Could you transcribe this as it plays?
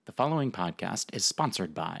following podcast is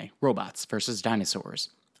sponsored by Robots vs. Dinosaurs.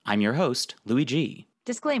 I'm your host, Louis G.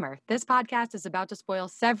 Disclaimer, this podcast is about to spoil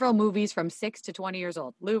several movies from 6 to 20 years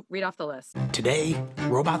old. Lou, read off the list. Today,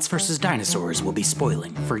 Robots vs. Dinosaurs will be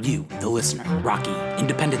spoiling for you, the listener. Rocky,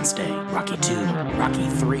 Independence Day, Rocky 2, Rocky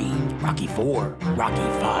 3, Rocky 4, Rocky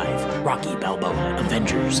 5, Rocky Balboa,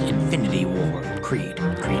 Avengers, Infinity War, Creed,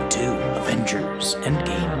 Creed 2, Avengers,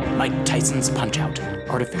 Endgame, Mike Tyson's Punch-Out,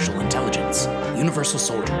 Artificial Intelligence, Universal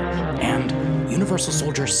Soldier, and Universal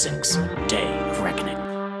Soldier 6, Day of Reckoning.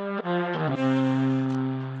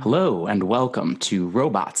 Hello and welcome to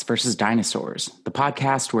Robots vs. Dinosaurs, the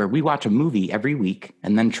podcast where we watch a movie every week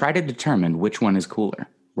and then try to determine which one is cooler,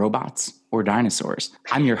 robots or dinosaurs.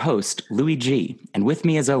 I'm your host, Louis G, and with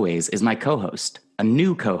me as always is my co-host, a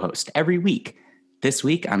new co-host every week. This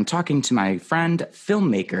week, I'm talking to my friend,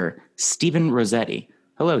 filmmaker, Stephen Rossetti.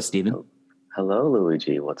 Hello, Stephen. Hello,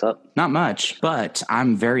 Luigi. What's up? Not much, but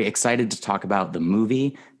I'm very excited to talk about the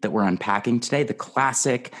movie that we're unpacking today, the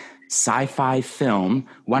classic sci-fi film.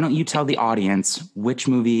 Why don't you tell the audience which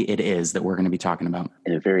movie it is that we're going to be talking about?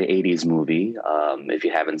 A very 80s movie. If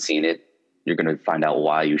you haven't seen it, you're going to find out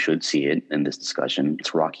why you should see it in this discussion.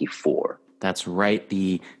 It's Rocky 4. That's right.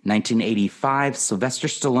 The 1985 Sylvester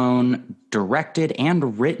Stallone directed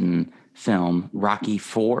and written film, Rocky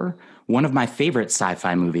 4. One of my favorite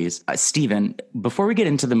sci-fi movies. Stephen, before we get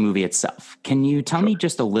into the movie itself, can you tell me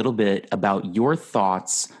just a little bit about your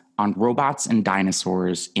thoughts on robots and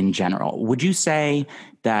dinosaurs in general? Would you say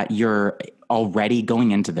that you're already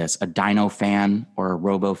going into this a dino fan or a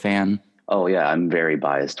robo fan? Oh, yeah. I'm very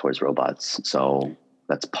biased towards robots. So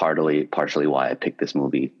that's partially why I picked this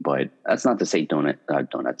movie. But that's not to say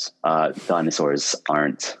dinosaurs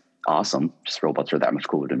aren't awesome. Just robots are that much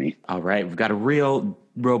cooler to me. All right. We've got a real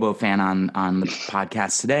robo fan on the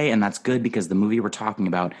podcast today, and that's good because the movie we're talking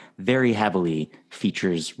about very heavily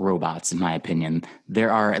features robots, in my opinion.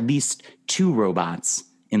 There are at least two robots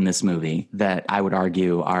in this movie that I would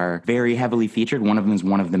argue are very heavily featured. One of them is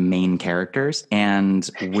one of the main characters, and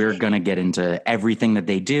we're going to get into everything that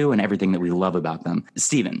they do and everything that we love about them.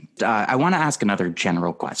 Stephen, I want to ask another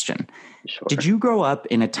general question. Sure. Did you grow up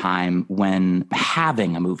in a time when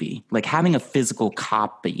having a movie, like having a physical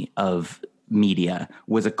copy of media,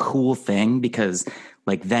 was a cool thing? Because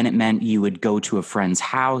like then it meant you would go to a friend's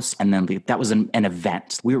house and then that was an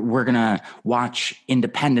event. We're going to watch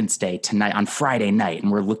Independence Day tonight on Friday night.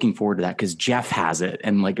 And we're looking forward to that because Jeff has it.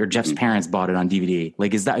 And like, or Jeff's parents bought it on DVD.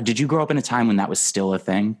 Like, did you grow up in a time when that was still a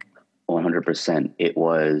thing? 100%. It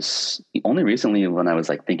was only recently when I was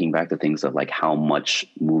like thinking back to things of like how much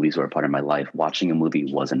movies were a part of my life. Watching a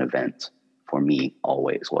movie was an event for me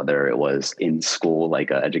always, whether it was in school,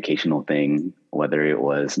 like an educational thing, whether it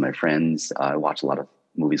was my friends. I watched a lot of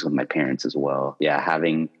movies with my parents as well. Yeah,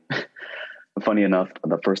 funny enough,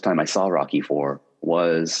 the first time I saw Rocky 4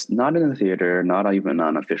 was not in the theater, not even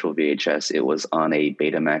on official VHS. It was on a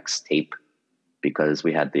Betamax tape because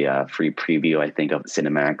we had the free preview, I think, of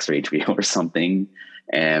Cinemax or HBO or something.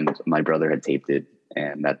 And my brother had taped it.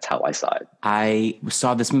 And that's how I saw it. I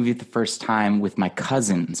saw this movie the first time with my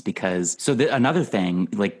cousins because another thing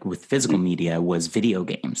like with physical media was video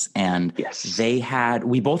games. And yes,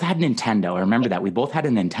 we both had Nintendo. I remember that. We both had a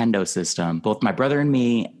Nintendo system. Both my brother and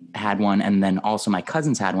me had one. And then also my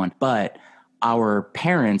cousins had one. But our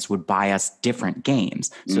parents would buy us different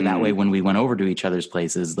games. So that way, when we went over to each other's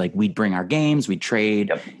places, like we'd bring our games, we'd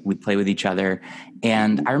trade, we'd play with each other.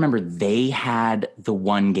 And I remember they had the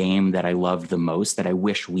one game that I loved the most that I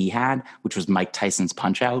wish we had, which was Mike Tyson's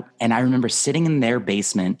Punch-Out. And I remember sitting in their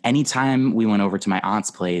basement anytime we went over to my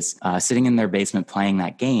aunt's place, sitting in their basement playing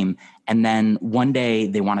that game. And then one day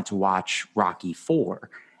they wanted to watch Rocky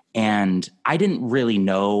 4. And I didn't really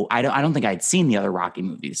know. I don't think I'd seen the other Rocky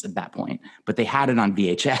movies at that point, but they had it on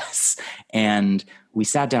VHS and we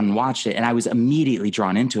sat down and watched it. And I was immediately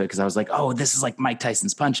drawn into it because I was like, oh, this is like Mike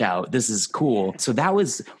Tyson's Punch-Out. This is cool. So that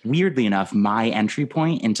was, weirdly enough, my entry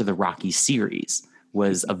point into the Rocky series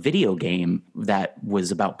was a video game that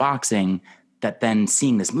was about boxing that then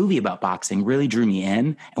seeing this movie about boxing really drew me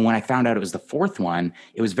in. And when I found out it was the fourth one,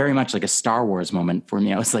 it was very much like a Star Wars moment for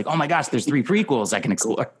me. I was like, oh my gosh, there's 3 prequels I can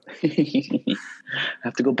explore. I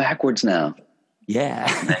have to go backwards now. Yeah.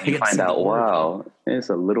 And you find out, wow, it's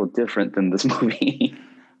a little different than this movie.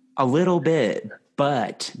 A little bit.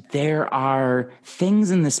 But there are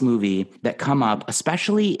things in this movie that come up,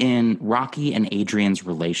 especially in Rocky and Adrian's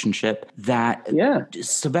relationship, that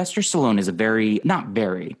Sylvester Stallone is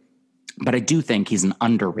but I do think he's an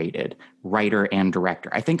underrated writer and director.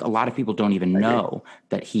 I think a lot of people don't even know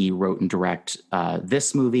that he wrote and directed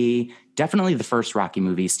this movie, definitely the first Rocky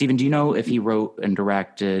movie. Stephen, do you know if he wrote and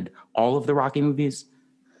directed all of the Rocky movies?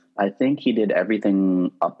 I think he did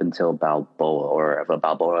everything up until Balboa, or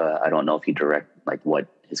Balboa. I don't know if he like what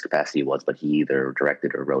his capacity was, but he either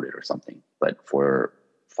directed or wrote it or something. But for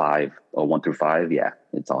 1 through 5, yeah,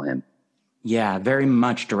 it's all him. Yeah, very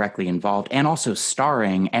much directly involved, and also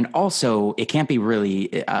starring, and also it can't be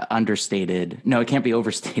really understated. No, it can't be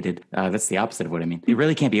overstated. That's the opposite of what I mean. It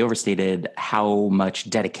really can't be overstated how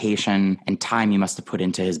much dedication and time he must have put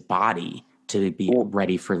into his body to be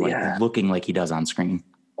ready for looking like he does on screen.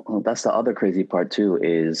 Well, that's the other crazy part too,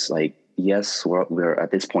 is like, yes, we're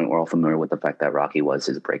at this point, we're all familiar with the fact that Rocky was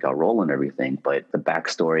his breakout role and everything, but the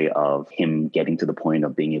backstory of him getting to the point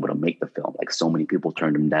of being able to make the film, like so many people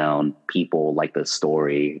turned him down. People liked the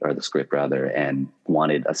story, or the script rather, and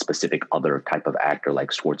wanted a specific other type of actor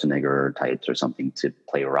like Schwarzenegger types or something to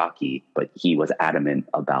play Rocky. But he was adamant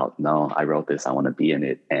about, no, I wrote this, I want to be in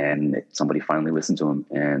it. And somebody finally listened to him,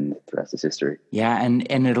 and the rest is history. Yeah, and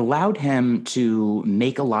it allowed him to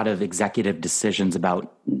make a lot of executive decisions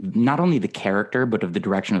about not only the character, but of the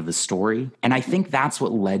direction of the story. And I think that's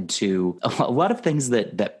what led to a lot of things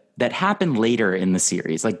that happen later in the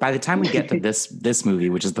series. Like by the time we get to this movie,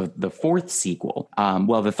 which is the fourth sequel,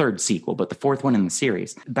 the third sequel, but the fourth one in the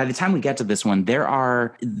series, by the time we get to this one,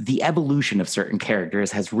 the evolution of certain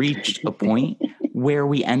characters has reached a point where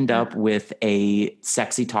we end up with a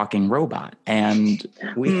sexy talking robot. And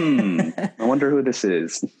I wonder who this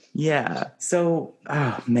is. Yeah. So,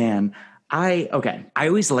 oh man. I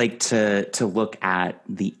always like to look at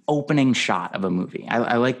the opening shot of a movie.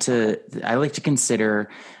 I like to consider,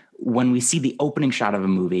 when we see the opening shot of a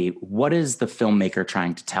movie, what is the filmmaker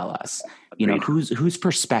trying to tell us? You know, whose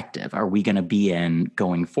perspective are we going to be in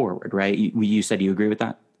going forward, right? You said you agree with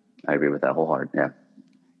that? I agree with that wholeheartedly. Yeah.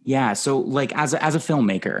 Yeah. So like as a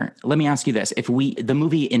filmmaker, let me ask you this. The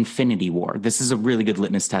movie Infinity War, this is a really good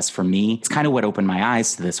litmus test for me. It's kind of what opened my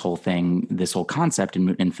eyes to this whole thing, this whole concept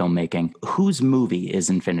in filmmaking. Whose movie is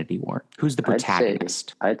Infinity War? Who's the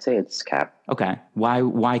protagonist? I'd say it's Cap. Okay.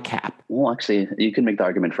 Why Cap? Well, actually, you can make the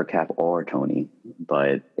argument for Cap or Tony,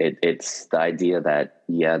 but it's the idea that,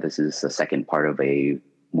 yeah, this is the second part of a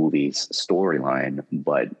movie's storyline,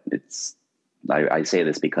 but I say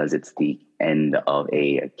this because it's the end of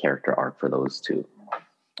a character arc for those two.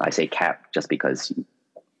 I say Cap just because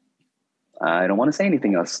I don't want to say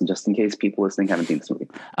anything else, just in case people listening haven't seen this movie.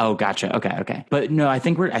 Oh, gotcha. Okay. But no, I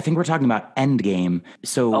think we're talking about Endgame.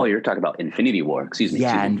 So you're talking about Infinity War. Excuse me.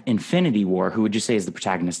 Yeah, Infinity War. Who would you say is the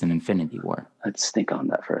protagonist in Infinity War? Let's think on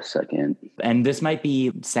that for a second. And this might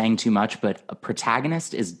be saying too much, but a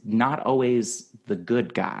protagonist is not always the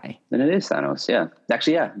good guy. Then it is Thanos. Yeah,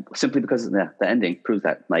 actually, yeah. Simply because the ending proves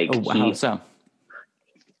that. Like,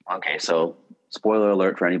 Okay, so spoiler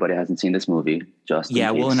alert for anybody who hasn't seen this movie.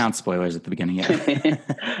 We'll announce spoilers at the beginning. Yeah.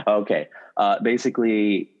 Okay.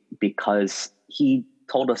 Basically, because he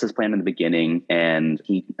told us his plan in the beginning and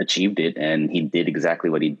he achieved it and he did exactly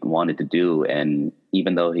what he wanted to do. And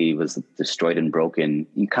even though he was destroyed and broken,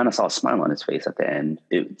 you kind of saw a smile on his face at the end.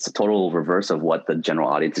 It's a total reverse of what the general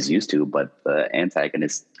audience is used to, but the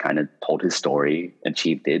antagonist kind of told his story,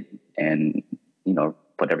 achieved it, and,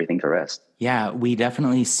 put everything to rest. Yeah, we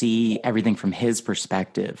definitely see everything from his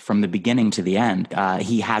perspective, from the beginning to the end.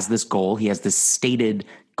 He has this goal. He has this stated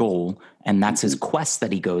goal, and that's his quest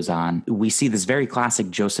that he goes on. We see this very classic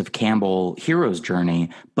Joseph Campbell hero's journey,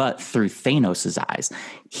 but through Thanos' eyes.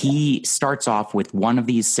 He starts off with one of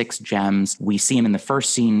these 6 gems. We see him in the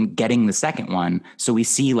first scene getting the second one. So we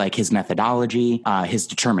see like his methodology, his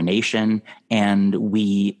determination, and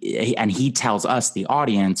he tells us, the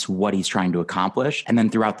audience, what he's trying to accomplish. And then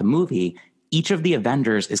throughout the movie, each of the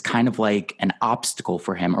Avengers is kind of like an obstacle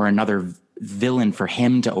for him, or another villain for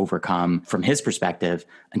him to overcome from his perspective,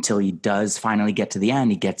 until he does finally get to the end.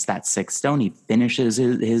 He gets that 6th stone. He finishes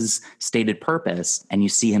his stated purpose, and you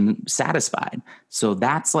see him satisfied. So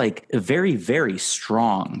that's like a very, very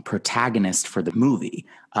strong protagonist for the movie.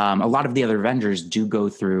 A lot of the other Avengers do go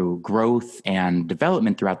through growth and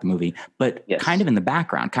development throughout the movie, but kind of in the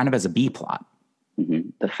background, kind of as a B plot. Mm-hmm.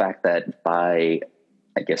 The fact that I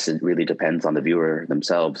guess it really depends on the viewer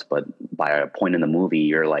themselves, but by a point in the movie,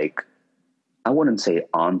 you're like, I wouldn't say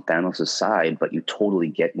on Thanos' side, but you totally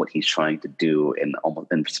get what he's trying to do and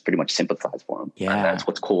pretty much sympathize for him. Yeah. And that's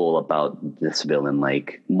what's cool about this villain.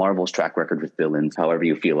 Like, Marvel's track record with villains, however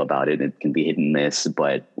you feel about it, it can be hit and miss,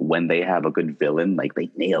 but when they have a good villain, like,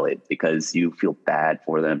 they nail it because you feel bad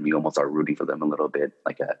for them. You almost are rooting for them a little bit,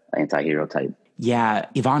 like an anti-hero type. Yeah,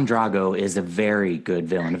 Ivan Drago is a very good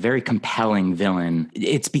villain, a very compelling villain.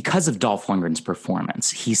 It's because of Dolph Lundgren's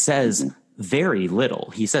performance. He says very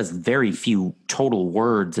little. He says very few total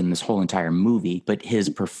words in this whole entire movie, but his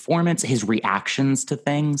performance, his reactions to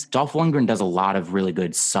things, Dolph Lundgren does a lot of really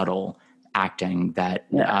good subtle acting that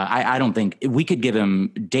I don't think we could give him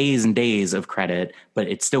days and days of credit, but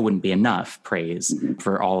it still wouldn't be enough praise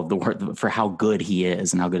for all of the work, for how good he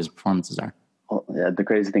is and how good his performances are. Well, yeah, the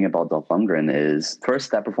crazy thing about Dolph Lundgren is,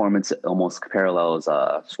 first, that performance almost parallels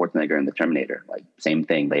Schwarzenegger in The Terminator. Like, same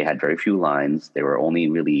thing. They had very few lines. They were only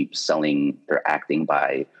really selling their acting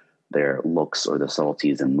by their looks or the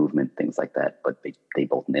subtleties and movement, things like that. But they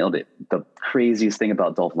both nailed it. The craziest thing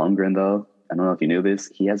about Dolph Lundgren, though, I don't know if you knew this,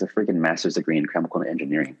 he has a freaking master's degree in chemical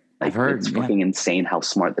engineering. Like, I've heard. It's freaking insane how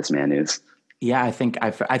smart this man is. Yeah, I think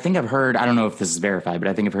I've heard. I don't know if this is verified, but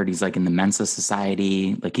I think I've heard he's like in the Mensa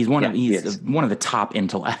Society. Like he's one of the top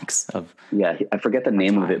intellects of. Yeah, I forget the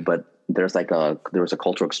name of it, but there was a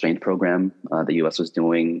cultural exchange program the U.S. was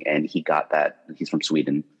doing, and he got that. He's from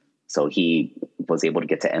Sweden, so he was able to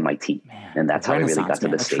get to MIT, and that's how he really got to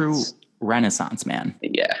the States. True Renaissance man.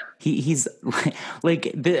 Yeah, he's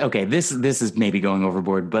like okay. This is maybe going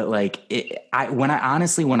overboard, but like when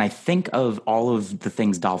I think of all of the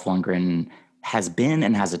things Dolph Lundgren has been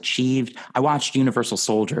and has achieved. I watched Universal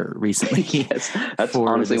Soldier recently. Yes, that's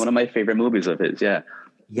honestly one of my favorite movies of his. Yeah.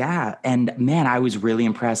 Yeah. And man, I was really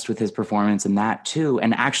impressed with his performance in that too.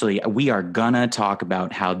 And actually, we are gonna talk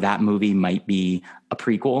about how that movie might be a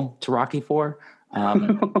prequel to Rocky IV.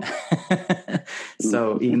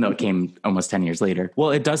 So even though it came almost 10 years later,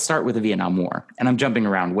 well, it does start with the Vietnam War, and I'm jumping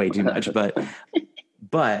around way too much, but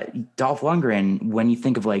Dolph Lundgren, when you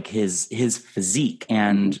think of like his physique,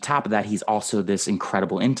 and top of that, he's also this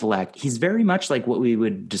incredible intellect. He's very much like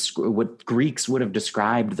what Greeks would have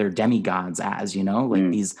described their demigods as,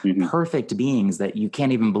 like these perfect beings that you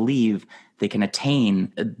can't even believe they can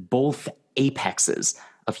attain both apexes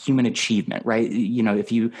of human achievement, right?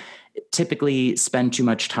 If you typically spend too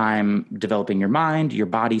much time developing your mind, your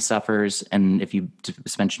body suffers. And if you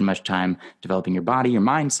spend too much time developing your body, your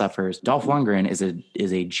mind suffers. Dolph Lundgren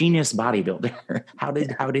is a genius bodybuilder. How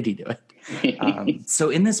did he do it? So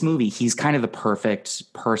in this movie, he's kind of the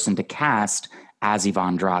perfect person to cast as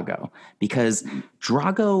Ivan Drago, because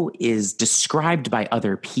Drago is described by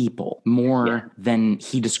other people more than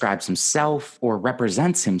he describes himself or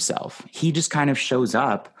represents himself. He just kind of shows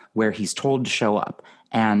up where he's told to show up.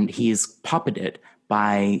 And he's puppeted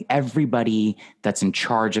by everybody that's in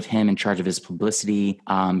charge of him, in charge of his publicity.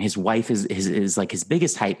 His wife is like his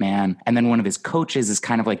biggest hype man. And then one of his coaches is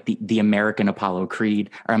kind of like the American Apollo Creed,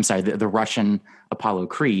 or I'm sorry, the Russian Apollo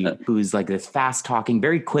Creed, who's like this fast talking,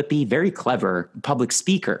 very quippy, very clever public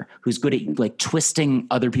speaker who's good at like twisting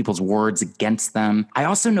other people's words against them. I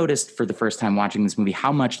also noticed for the first time watching this movie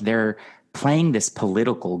how much they're playing this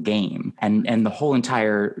political game, and the whole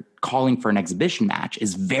entire calling for an exhibition match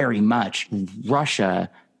is very much Russia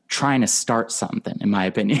trying to start something, in my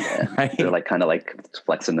opinion. Right? They're like kind of like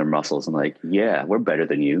flexing their muscles and like, yeah, we're better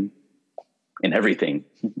than you in everything.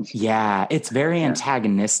 Yeah, it's very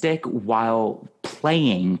antagonistic while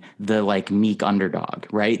playing the like meek underdog,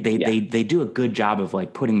 right? They do a good job of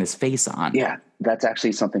like putting this face on. Yeah. That's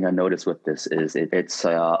actually something I noticed with this is it's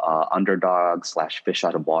a underdog / fish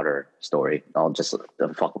out of water story. I'll just a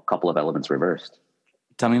couple of elements reversed.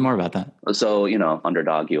 Tell me more about that. So,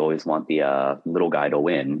 underdog, you always want the little guy to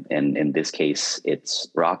win. And in this case, it's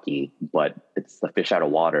Rocky, but it's the fish out of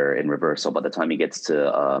water in reverse. So by the time he gets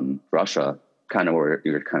to Russia, kind of where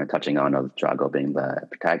you're kind of touching on of Drago being the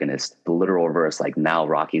protagonist, the literal reverse, like now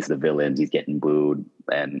Rocky's the villain, he's getting booed.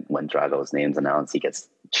 And when Drago's name's announced, he gets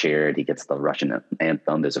cheered, he gets the Russian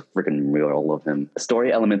anthem. There's a freaking reel of him.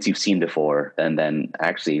 Story elements you've seen before. And then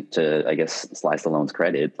actually to, I guess, Sly Stallone's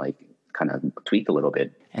credit, like kind of tweaked a little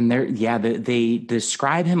bit. And they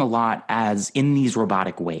describe him a lot as in these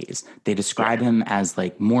robotic ways. They describe him as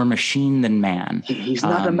like more machine than man. He's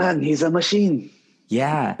not a man, he's a machine.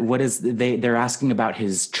 Yeah. They're asking about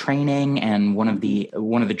his training, and one of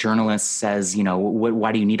the journalists says,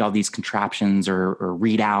 why do you need all these contraptions or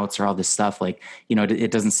readouts or all this stuff? Like,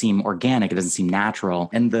 it doesn't seem organic. It doesn't seem natural.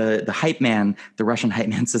 And the hype man, the Russian hype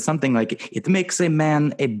man, says something like, it makes a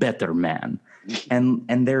man a better man.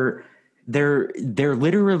 and they're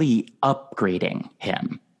literally upgrading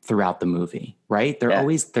him throughout the movie, right?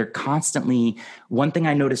 They're constantly, one thing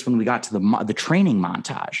I noticed when we got to the training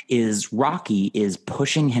montage is Rocky is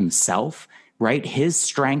pushing himself, right? His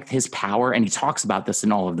strength, his power, and he talks about this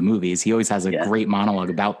in all of the movies. He always has a great monologue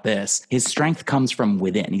about this. His strength comes from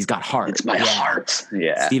within. He's got heart. It's my heart.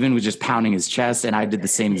 Yeah. Steven was just pounding his chest, and I did the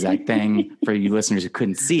same exact thing for you listeners who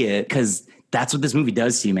couldn't see it, because that's what this movie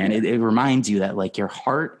does to you, man. It reminds you that like your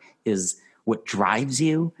heart is what drives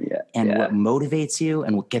you. Yeah. and what motivates you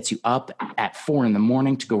and what gets you up at 4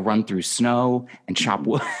 a.m. to go run through snow and chop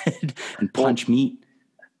wood and punch meat.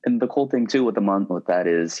 And the cool thing too with that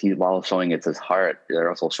is while showing it's his heart, they're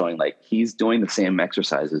also showing like he's doing the same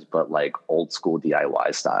exercises, but like old school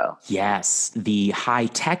DIY style. Yes. The high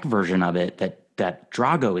tech version of it that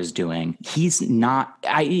Drago is doing, he's not,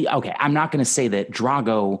 I'm not going to say that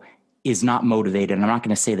Drago is not motivated. I'm not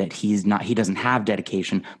going to say that he doesn't have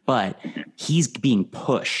dedication, but he's being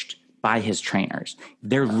pushed by his trainers.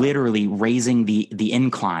 They're literally raising the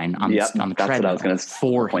incline on the treadmill. That's what I was going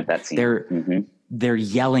to point that scene. They're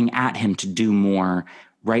yelling at him to do more,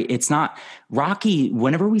 right? It's not Rocky.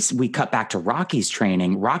 Whenever we cut back to Rocky's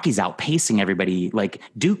training, Rocky's outpacing everybody. Like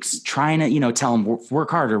Duke's trying to, tell him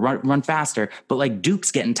work harder, run faster. But like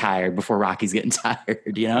Duke's getting tired before Rocky's getting tired,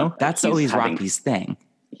 That's always Rocky's thing.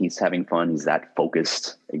 He's having fun. He's that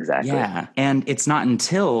focused. Exactly. Yeah. And it's not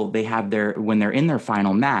until they have when they're in their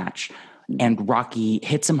final match and Rocky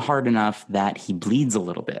hits him hard enough that he bleeds a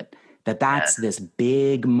little bit. That's this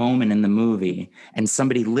big moment in the movie. And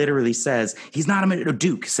somebody literally says,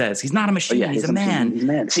 Duke says, he's not a machine. He's a man. He's a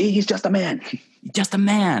man. See, he's just a man. Just a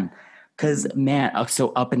man. Because,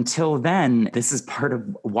 so up until then, this is part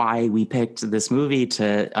of why we picked this movie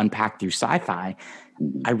to unpack through sci-fi.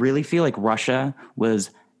 I really feel like Russia was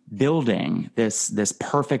building this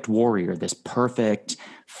perfect warrior, this perfect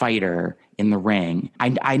fighter in the ring.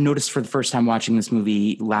 I noticed for the first time watching this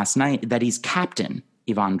movie last night that he's Captain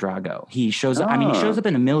Ivan Drago. He shows up. He shows up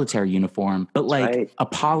in a military uniform, but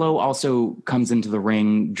Apollo also comes into the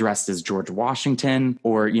ring dressed as George Washington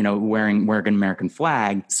or, wearing an American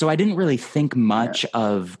flag. So I didn't really think much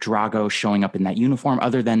of Drago showing up in that uniform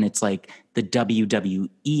other than it's like the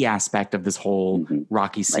WWE aspect of this whole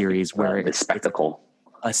Rocky series where it's spectacle.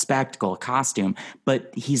 A spectacle, a costume,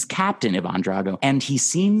 but he's Captain Ivan Drago. And he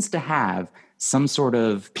seems to have some sort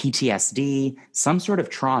of PTSD, some sort of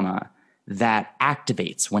trauma that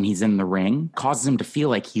activates when he's in the ring, causes him to feel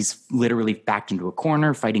like he's literally backed into a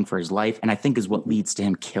corner fighting for his life. And I think is what leads to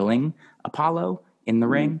him killing Apollo in the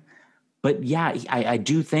ring. But yeah, I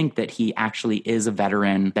do think that he actually is a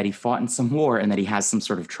veteran, that he fought in some war and that he has some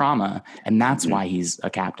sort of trauma. And that's why he's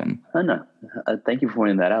a captain. Oh, no. Thank you for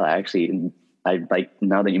pointing that out. I like,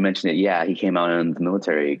 now that you mention it, he came out in the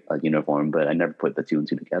military uniform, but I never put the two and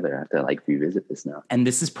two together. I have to revisit this now. And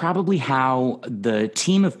this is probably how the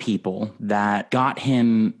team of people that got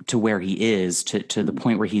him to where he is, to the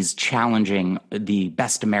point where he's challenging the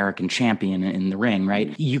best American champion in the ring,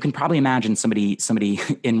 right? You can probably imagine somebody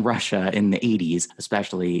in Russia in the 80s,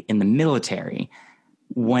 especially in the military,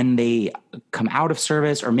 when they come out of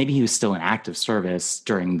service, or maybe he was still in active service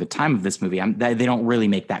during the time of this movie. They don't really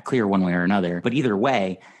make that clear one way or another. But either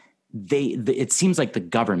way, it seems like the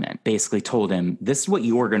government basically told him, this is what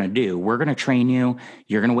you're going to do. We're going to train you.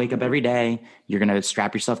 You're going to wake up every day. You're going to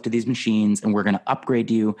strap yourself to these machines, and we're going to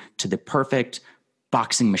upgrade you to the perfect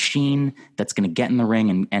boxing machine that's going to get in the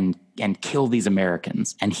ring and kill these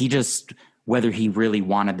Americans. And he just, whether he really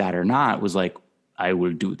wanted that or not, was like, I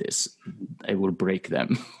will do this. I will break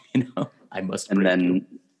them. I must break them.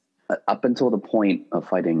 Up until the point of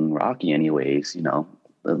fighting Rocky anyways, it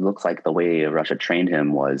looks like the way Russia trained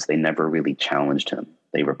him was they never really challenged him.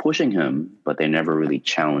 They were pushing him, but they never really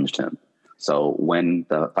challenged him. So when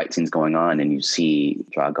the fight scene's going on and you see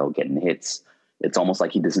Drago getting hits, it's almost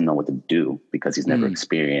like he doesn't know what to do because he's never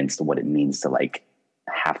experienced what it means to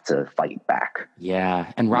have to fight back.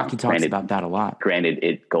 Yeah. And Rocky talks about that a lot. Granted,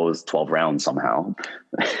 it goes 12 rounds somehow.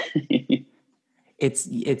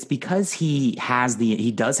 It's because he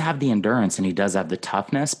does have the endurance and he does have the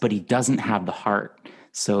toughness, but he doesn't have the heart.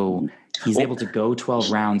 So he's able to go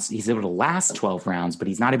 12 rounds. He's able to last 12 rounds, but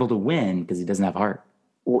he's not able to win because he doesn't have heart.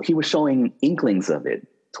 Well, he was showing inklings of it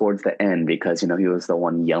towards the end because, he was the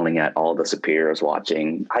one yelling at all the superiors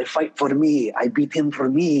watching, I fight for me. I beat him for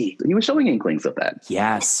me. He was showing inklings of that.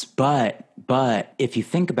 Yes. But if you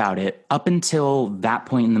think about it, up until that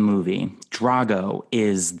point in the movie, Drago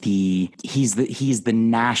is he's the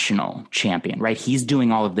national champion, right? He's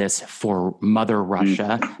doing all of this for Mother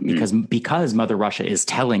Russia because Mother Russia is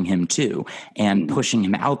telling him to and pushing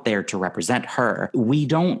him out there to represent her. We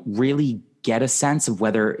don't really get a sense of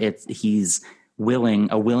whether he's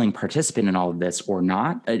a willing participant in all of this or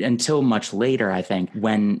not until much later, I think,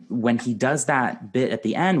 when he does that bit at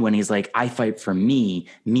the end, when he's like, I fight for me.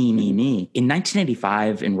 In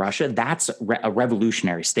 1985 in Russia, that's a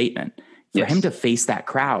revolutionary statement for him to face that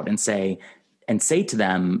crowd and say to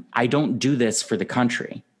them, I don't do this for the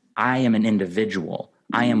country. I am an individual.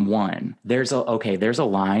 I am one. There's a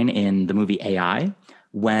line in the movie AI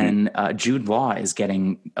when Jude Law is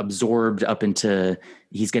getting absorbed up into,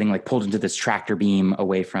 he's getting like pulled into this tractor beam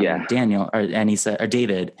away from Daniel, or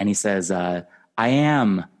David, and he says, I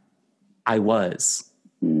was.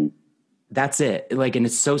 That's it. Like, and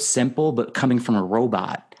it's so simple, but coming from a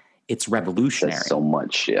robot, it's revolutionary. That's so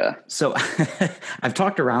much, yeah. So I've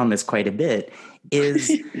talked around this quite a bit.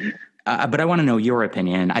 But I want to know your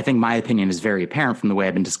opinion. I think my opinion is very apparent from the way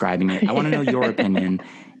I've been describing it. I want to know your opinion.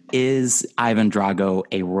 Is Ivan Drago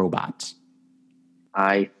a robot?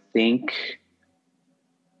 I think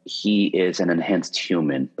he is an enhanced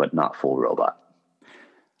human, but not full robot.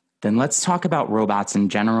 Then let's talk about robots in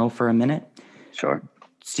general for a minute. Sure.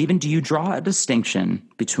 Stephen, do you draw a distinction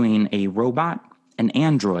between a robot, an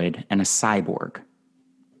android, and a cyborg?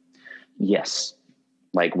 Yes.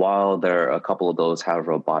 Like, while there are a couple of those have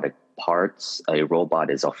robotic parts, a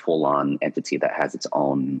robot is a full-on entity that has its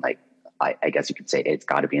own, like, I guess you could say it's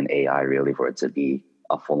got to be an AI really for it to be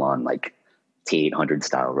a full-on like T-800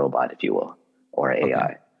 style robot, if you will, or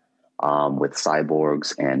AI. With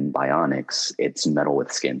cyborgs and bionics, it's metal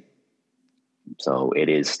with skin. So it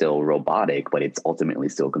is still robotic, but it's ultimately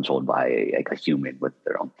still controlled by like a human with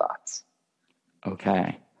their own thoughts.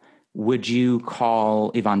 Okay. Would you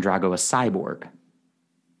call Ivan Drago a cyborg?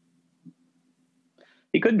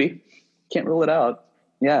 He could be. Can't rule it out.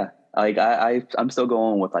 Yeah. Like I'm still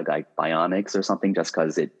going with like bionics or something, just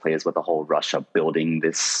because it plays with the whole Russia building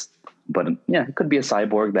this. But yeah, it could be a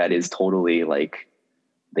cyborg that is totally like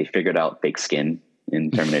they figured out fake skin in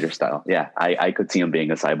Terminator style. Yeah, I could see him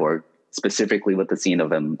being a cyborg, specifically with the scene of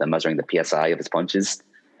him measuring the PSI of his punches.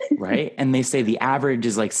 Right. And they say the average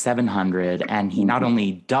is like 700, and he not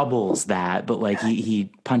only doubles that, but like he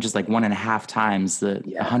punches like 1.5 times the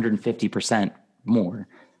 150% more,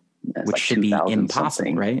 which like should be impossible,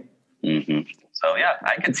 something. Right? Mm-hmm. So yeah,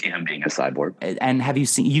 I could see him being a cyborg. And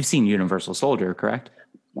you've seen Universal Soldier, correct?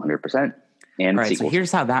 100%. And all right, sequels. so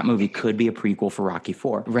here's how that movie could be a prequel for Rocky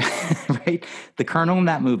IV, right? The colonel in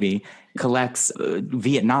that movie collects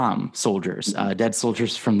Vietnam soldiers, dead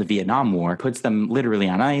soldiers from the Vietnam War, puts them literally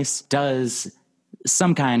on ice, does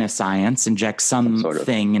some kind of science, injects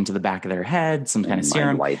something into the back of their head, some kind of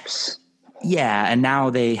serum. Wipes. Yeah, and now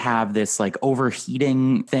they have this like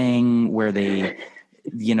overheating thing where they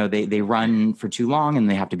run for too long and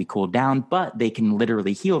they have to be cooled down, but they can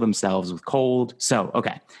literally heal themselves with cold. So,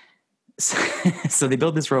 okay. So they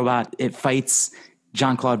build this robot. It fights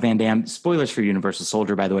Jean-Claude Van Damme. Spoilers for Universal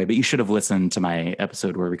Soldier, by the way, but you should have listened to my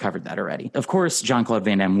episode where we covered that already. Of course, Jean-Claude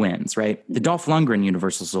Van Damme wins, right? The Dolph Lundgren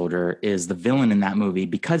Universal Soldier is the villain in that movie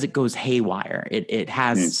because it goes haywire. It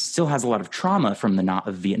still has a lot of trauma from the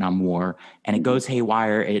Vietnam War, and it goes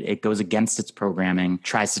haywire. It goes against its programming,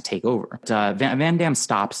 tries to take over. Van Damme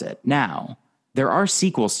stops it. Now, there are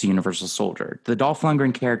sequels to Universal Soldier. The Dolph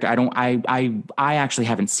Lundgren character, I actually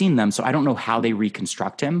haven't seen them, so I don't know how they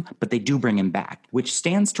reconstruct him, but they do bring him back, which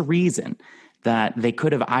stands to reason that they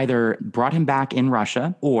could have either brought him back in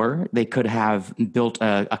Russia, or they could have built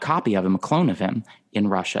a copy of him, a clone of him in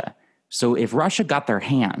Russia. So if Russia got their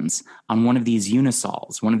hands on one of these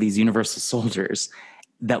Unisols, one of these Universal Soldiers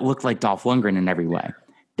that looked like Dolph Lundgren in every way,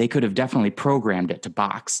 they could have definitely programmed it to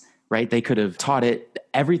box. Right? They could have taught it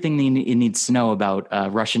everything it needs to know about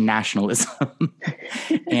Russian nationalism.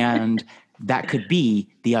 And that could be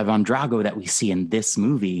the Ivan Drago that we see in this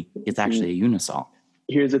movie. It's actually a Unisol.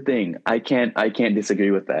 Here's the thing. I can't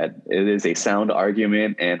disagree with that. It is a sound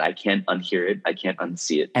argument, and I can't unhear it. I can't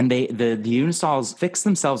unsee it. And the Unisols fix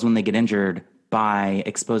themselves when they get injured by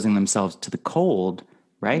exposing themselves to the cold,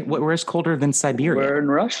 right? Where's colder than Siberia? We're in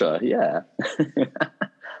Russia, yeah.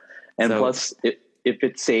 And plus, if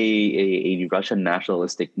it's a Russian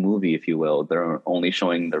nationalistic movie, if you will, they're only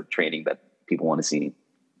showing their training that people want to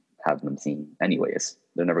have them seen anyways.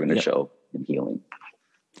 They're never going to show them healing.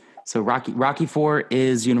 So Rocky IV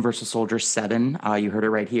is Universal Soldier 7. You heard it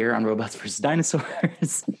right here on Robots vs.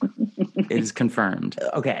 Dinosaurs. It is confirmed.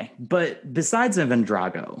 Okay, but besides Ivan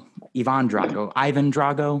Drago,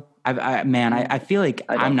 I feel like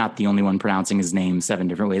I'm not the only one pronouncing his name 7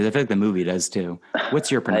 different ways. I feel like the movie does too.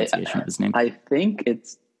 What's your pronunciation of his name? I think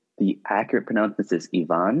it's the accurate pronunciation is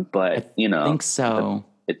Ivan, but I think so.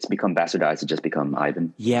 It's become bastardized to just become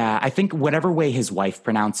Ivan. Yeah, I think whatever way his wife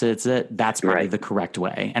pronounces it, that's probably the correct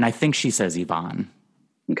way. And I think she says Ivan.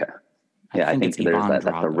 Okay. Yeah, I think there's that's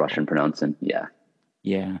the Russian pronouncing. Yeah.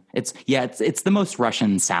 It's the most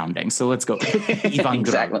Russian sounding. So let's go Ivan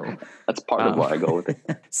Exactly. Drago. That's part of why I go with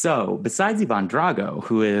it. So besides Ivan Drago,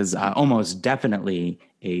 who is almost definitely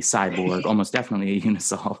a cyborg, almost definitely a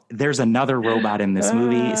Unisol, there's another robot in this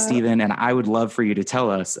movie, Steven, and I would love for you to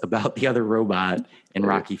tell us about the other robot in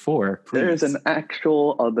Rocky IV. There's an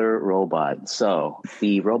actual other robot. So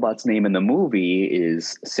the robot's name in the movie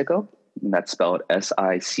is Sicko. That's spelled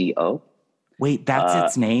SICO. Wait, that's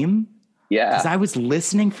its name? Yeah. Because I was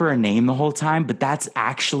listening for a name the whole time, but that's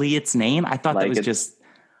actually its name. I thought that was just...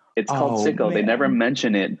 It's called Sicko. Man. They never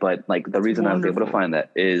mention it, but like the reason I was able to find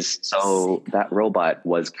that is so that robot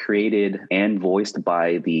was created and voiced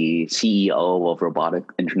by the CEO of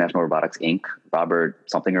International Robotics Inc., Robert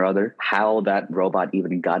something or other. How that robot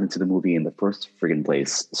even got into the movie in the first friggin'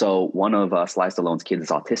 place. So one of Sly Stallone's kids is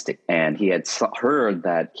autistic, and he had heard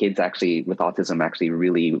that kids actually with autism actually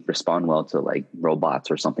really respond well to like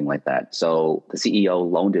robots or something like that. So the CEO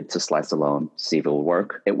loaned it to Sly Stallone to see if it would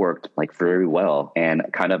work. It worked like very well, and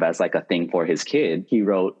kind of as like a thing for his kid, he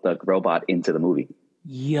wrote the robot into the movie.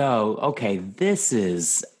 Yo, okay, this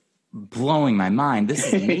is blowing my mind. This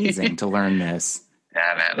is amazing to learn this.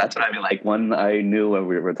 Yeah, man, that's what I mean. Like when I knew when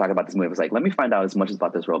we were talking about this movie, I was like, let me find out as much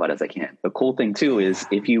about this robot as I can. The cool thing too is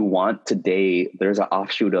if you want today, there's an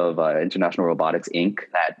offshoot of International Robotics Inc.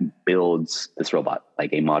 that builds this robot,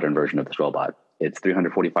 like a modern version of this robot. It's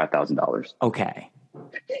 $345,000.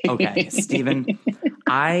 Okay, Steven,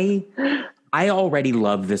 I already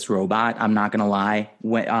love this robot. I'm not going to lie.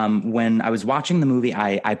 When I was watching the movie,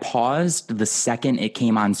 I paused the second it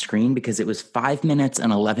came on screen because it was 5 minutes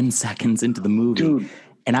and 11 seconds into the movie. Dude.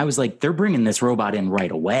 And I was like, they're bringing this robot in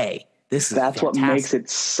right away. That's fantastic. What makes it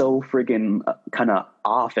so friggin' kind of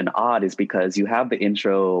off and odd is because you have the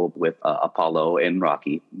intro with Apollo and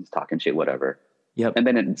Rocky. He's talking shit, whatever. Yep. And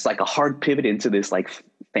then it's like a hard pivot into this like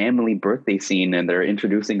family birthday scene, and they're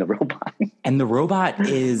introducing a robot. And the robot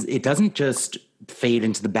it doesn't just fade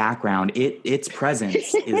into the background. Its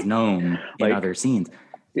presence is known in other scenes.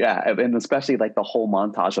 Yeah. And especially like the whole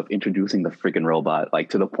montage of introducing the freaking robot, like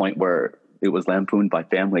to the point where it was lampooned by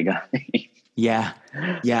Family Guy. Yeah.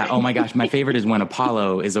 Oh my gosh. My favorite is when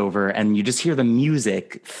Apollo is over and you just hear the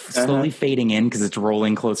music slowly fading in because it's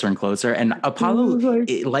rolling closer and closer. And Apollo,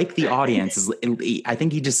 like the audience, I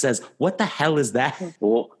think he just says, what the hell is that?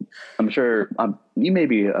 Well, I'm sure you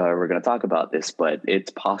maybe we're going to talk about this, but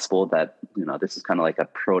it's possible that, this is kind of like a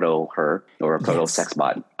proto her or a proto sex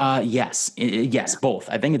bot. Yes, both.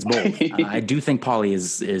 I think it's both. I do think Paulie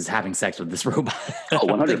is having sex with this robot. Oh,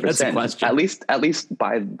 100%. At least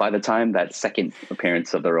by the time that second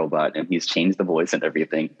appearance of the robot, and he's changed the voice and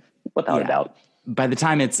everything, without a doubt. By the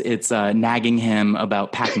time it's nagging him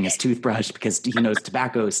about packing his toothbrush because he knows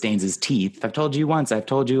tobacco stains his teeth. I've told you once. I've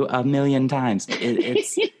told you a million times.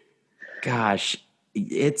 Gosh,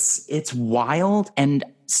 it's wild. And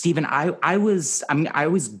Steven, I was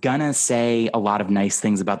gonna say a lot of nice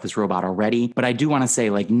things about this robot already, but I do want to say,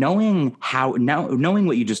 like, knowing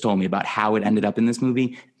what you just told me about how it ended up in this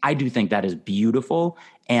movie, I do think that is beautiful.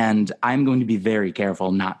 And I'm going to be very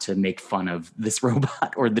careful not to make fun of this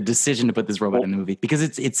robot or the decision to put this robot in the movie, because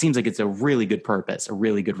it seems like it's a really good purpose, a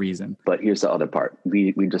really good reason. But here's the other part.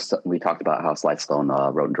 We talked about how Sly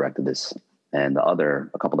Stallone wrote and directed this and a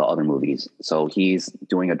couple of the other movies. So he's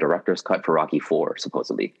doing a director's cut for Rocky IV,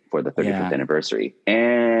 supposedly, for the 35th anniversary.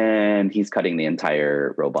 And he's cutting the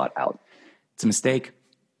entire robot out. It's a mistake.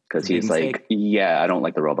 Because he's like, I don't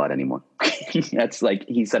like the robot anymore. That's like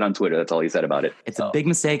he said on Twitter. That's all he said about it. It's a big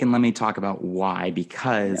mistake, and let me talk about why.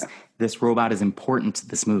 Because this robot is important to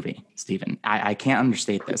this movie, Steven. I can't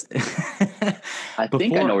understate this. I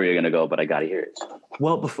think I know where you're going to go, but I got to hear it.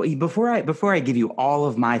 Well, before I give you all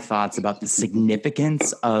of my thoughts about the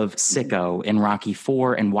significance of Sicko in Rocky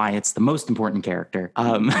IV and why it's the most important character,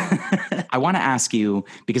 I want to ask you,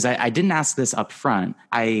 because I didn't ask this up front.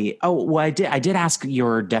 I did ask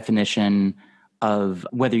your definition of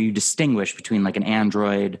whether you distinguish between like an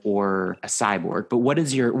android or a cyborg. But what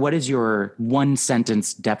is your one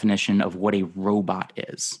sentence definition of what a robot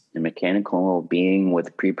is? A mechanical being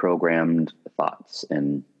with pre-programmed thoughts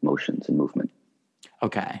and motions and movement.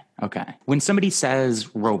 Okay. When somebody says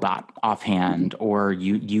robot offhand, or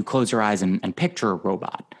you close your eyes and picture a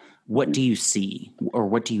robot, what do you see or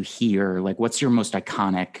what do you hear? Like, what's your most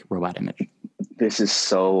iconic robot image? This is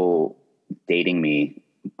so dating me,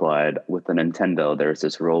 but with the Nintendo, there's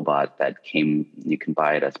this robot that came, you can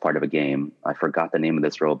buy it as part of a game. I forgot the name of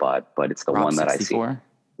this robot, but it's the Rob one that 64? I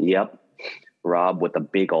see. Yep. Rob with the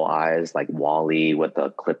big old eyes, like Wall-E with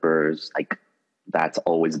the clippers. Like, that's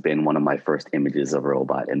always been one of my first images of a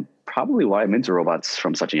robot, and probably why I'm into robots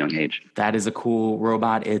from such a young age. That is a cool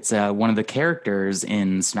robot. It's one of the characters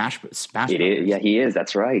in Smash Brothers. Yeah, he is.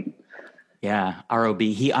 That's right. Yeah, ROB.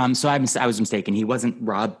 So I was mistaken. He wasn't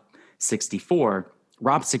Rob 64.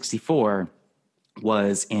 Rob 64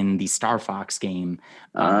 was in the Star Fox game.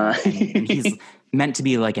 And he's meant to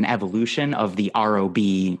be like an evolution of the ROB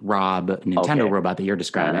Rob Nintendo robot that you're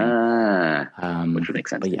describing. Which would make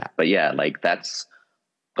sense. But yeah, like that's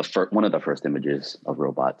one of the first images of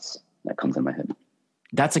robots that comes in my head.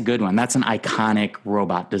 That's a good one. That's an iconic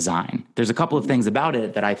robot design. There's a couple of things about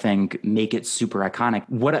it that I think make it super iconic.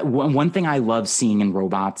 One thing I love seeing in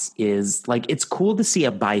robots is like, it's cool to see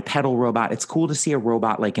a bipedal robot. It's cool to see a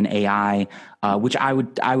robot like an AI, which I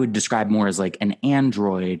would describe more as like an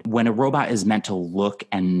android. When a robot is meant to look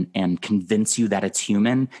and convince you that it's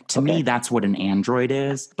human, to me, that's what an android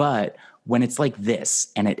is. But when it's like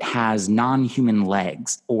this and it has non-human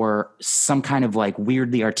legs or some kind of like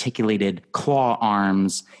weirdly articulated claw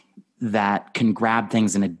arms that can grab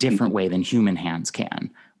things in a different way than human hands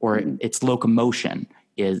can, or its locomotion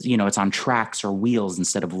is, it's on tracks or wheels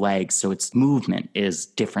instead of legs. So its movement is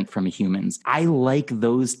different from a human's. I like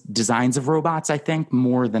those designs of robots, I think,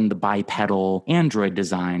 more than the bipedal android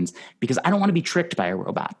designs, because I don't want to be tricked by a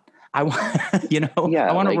robot. I want,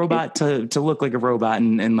 I want a robot to look like a robot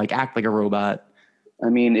and like act like a robot. I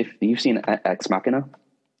mean, if you've seen Ex Machina.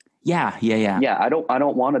 Yeah. Yeah. I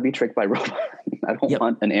don't want to be tricked by robot. I don't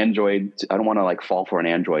want an android. I don't want to like fall for an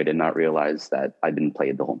android and not realize that I've been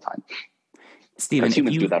played the whole time. Steven,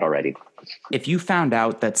 humans do that already. If you found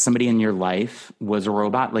out that somebody in your life was a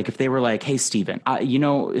robot, like if they were like, "Hey, Steven,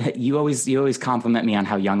 you always compliment me on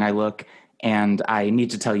how young I look. And I need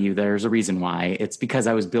to tell you, there's a reason why. It's because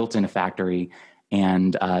I was built in a factory,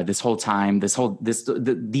 and this whole time,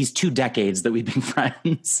 these 2 decades that we've been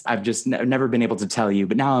friends, I've just never been able to tell you.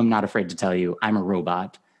 But now I'm not afraid to tell you, I'm a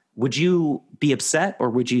robot." Would you be upset, or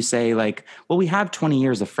would you say like, "Well, we have 20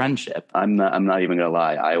 years of friendship"? I'm not even gonna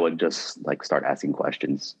lie. I would just like start asking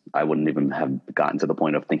questions. I wouldn't even have gotten to the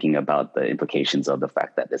point of thinking about the implications of the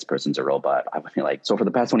fact that this person's a robot. I would be like, "So for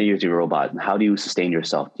the past 20 years, you're a robot. How do you sustain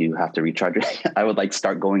yourself? Do you have to recharge?" I would like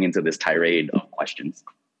start going into this tirade of questions.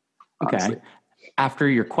 Honestly. Okay. After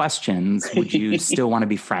your questions, would you still want to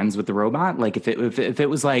be friends with the robot? Like if it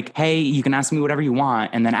was like, "Hey, you can ask me whatever you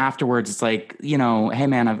want," and then afterwards it's like, "Hey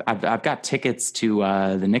man, I've got tickets to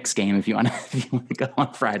the Knicks game if you want to go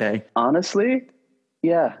on Friday." Honestly,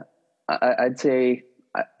 yeah, I'd say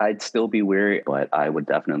I'd still be weary, but I would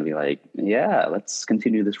definitely be like, "Yeah, let's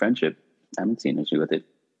continue this friendship." I haven't seen an issue with it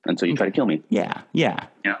until you try to kill me. Yeah.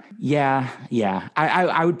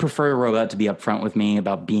 I would prefer a robot to be upfront with me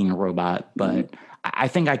about being a robot, but I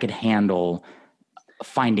think I could handle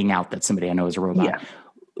finding out that somebody I know is a robot. Yeah.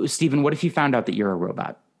 Steven, what if you found out that you're a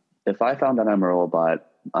robot? If I found out I'm a robot,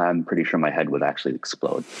 I'm pretty sure my head would actually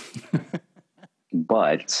explode.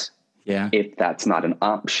 But if that's not an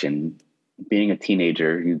option, being a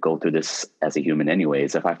teenager, you go through this as a human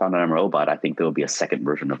anyways. If I found out I'm a robot, I think there will be a second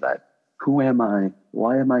version of that. Who am I?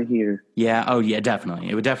 Why am I here? Yeah. Oh, yeah,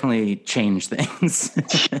 definitely. It would definitely change things.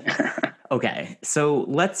 Okay. So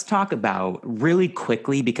let's talk about really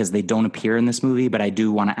quickly, because they don't appear in this movie, but I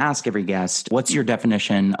do want to ask every guest, what's your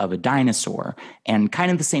definition of a dinosaur? And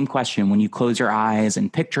kind of the same question, when you close your eyes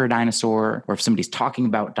and picture a dinosaur, or if somebody's talking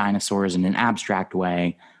about dinosaurs in an abstract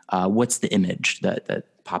way, what's the image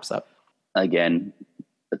that pops up? Again,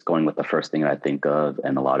 it's going with the first thing I think of,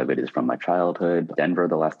 and a lot of it is from my childhood. Denver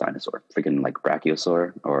the Last Dinosaur. Freaking like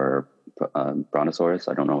Brachiosaur or Brontosaurus.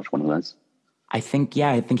 I don't know which one it was. I think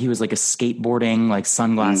he was like a skateboarding, like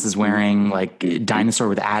sunglasses wearing, like dinosaur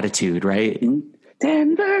with attitude, right?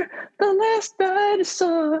 Denver, the last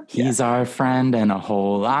dinosaur. He's our friend and a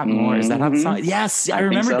whole lot more. Is that how the song? Yes, I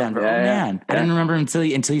remember Denver. Yeah, man. I didn't remember until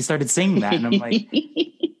you started singing that. And I'm like,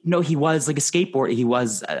 no, he was like a skateboard. He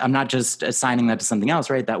was, I'm not just assigning that to something else,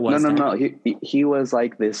 right? That was. No. He was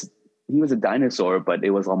like this. He was a dinosaur, but it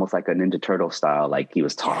was almost like a Ninja Turtle style. Like he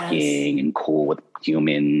was talking and cool with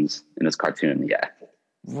humans in this cartoon. Yeah.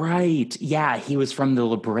 Right. Yeah. He was from the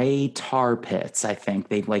La Brea tar pits. I think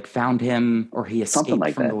they like found him, or he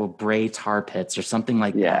escaped from the La Brea tar pits or something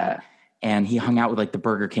like that. And he hung out with like the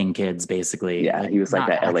Burger King kids, basically. Yeah, he was like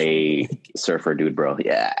that LA surfer dude, bro.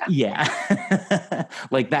 Yeah. Yeah.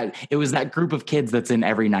 Like that. It was that group of kids that's in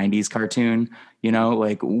every 90s cartoon,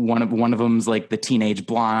 like one of them's like the teenage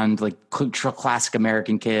blonde, like classic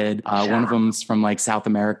American kid. One of them's from like South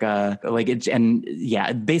America,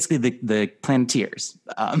 basically the Planeteers.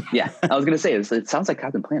 Yeah, I was going to say, it sounds like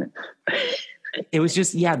Captain Planet. It was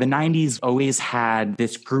just, yeah, the 90s always had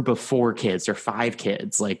this group of 4 kids or 5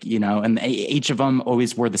 kids, like, you know, and each of them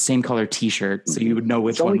always wore the same color t-shirt. So you would know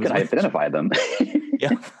which so one we was could which. identify them.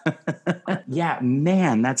 Yeah. Yeah,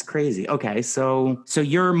 man, that's crazy. Okay, so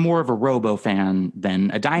you're more of a Robo fan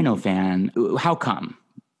than a Dino fan. How come?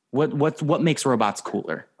 What makes robots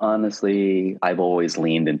cooler? Honestly, I've always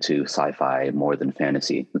leaned into sci-fi more than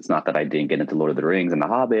fantasy. It's not that I didn't get into Lord of the Rings and The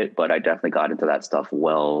Hobbit, but I definitely got into that stuff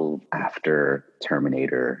well after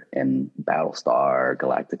Terminator and Battlestar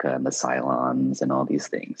Galactica and the Cylons and all these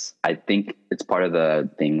things. I think it's part of the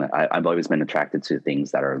thing that I've always been attracted to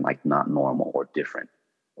things that are like not normal or different,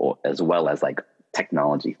 or as well as like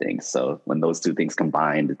technology things. So when those two things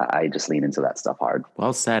combined, I just lean into that stuff hard.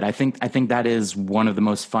 Well said. I think that is one of the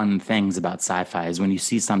most fun things about sci-fi is when you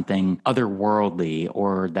see something otherworldly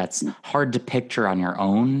or that's hard to picture on your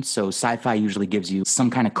own. So sci-fi usually gives you some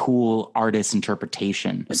kind of cool artist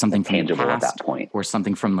interpretation of something from the Tangible past at that point. or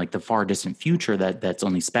something from like the far distant future that's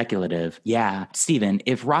only speculative. Yeah. Steven,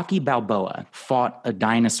 if Rocky Balboa fought a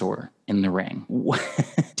dinosaur in the ring,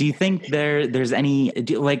 do you think there's any,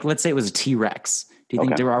 like, let's say it was a T-Rex. Do you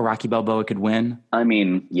think Rocky Balboa could win? I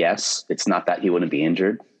mean, yes, it's not that he wouldn't be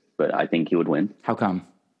injured, but I think he would win. How come?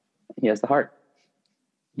 He has the heart.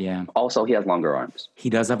 Yeah. Also, he has longer arms. He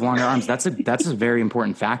does have longer arms. That's a very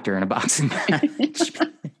important factor in a boxing match.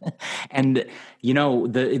 And, you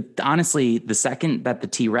know, honestly, the second that the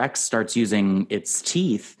T-Rex starts using its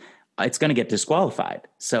teeth, it's going to get disqualified.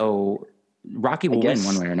 So Rocky will win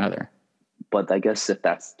one way or another. But I guess if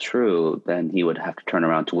that's true, then he would have to turn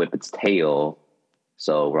around to whip its tail.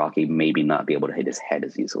 So Rocky maybe not be able to hit his head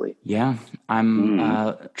as easily. Yeah.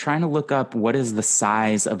 I'm trying to look up what is the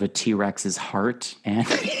size of a T-Rex's heart. And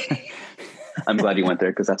I'm glad you went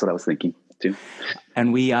there because that's what I was thinking too.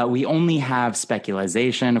 And we only have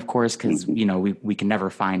speculation, of course, because, you know, we can never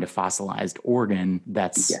find a fossilized organ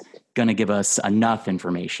that's going to give us enough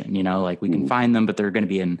information, you know, like we can find them, but they're going to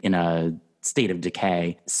be in a state of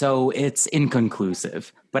decay. So it's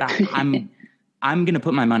inconclusive, but I'm going to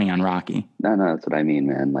put my money on Rocky. No, that's what I mean,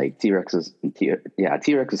 man. Like T-Rex is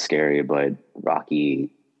scary, but Rocky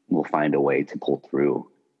will find a way to pull through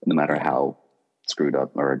no matter how screwed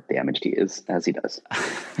up or damaged he is, as he does.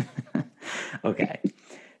 Okay.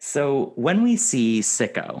 So when we see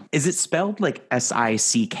Sicko, is it spelled like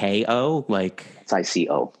S-I-C-K-O? Like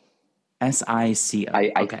S-I-C-O. S-I-C-O.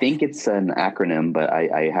 I think it's an acronym, but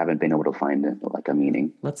I haven't been able to find it, like a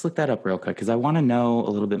meaning. Let's look that up real quick because I want to know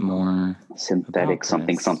a little bit more. Synthetic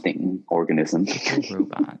something organism.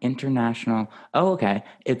 Robot. International. Oh, okay.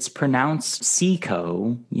 It's pronounced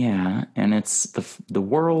Seiko. Yeah. And it's the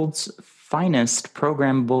world's finest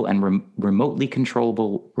programmable and remotely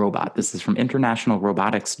controllable robot. This is from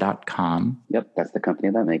internationalrobotics.com. Yep, that's the company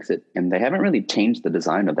that makes it. And they haven't really changed the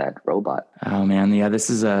design of that robot. Oh man, yeah, this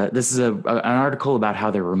is an article about how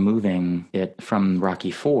they're removing it from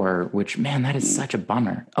Rocky 4, which, man, that is such a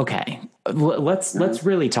bummer. Okay. Let's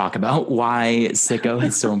really talk about why Sicko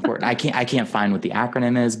is so important. I can't find what the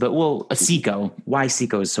acronym is, but Seiko. Why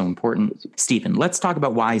Seiko is so important. Stephen, let's talk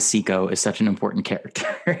about why Seiko is such an important character.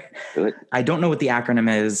 I don't know what the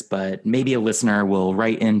acronym is, but maybe a listener will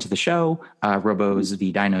write into the show,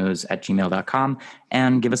 robosvdinos@gmail.com,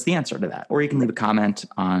 and give us the answer to that. Or you can leave a comment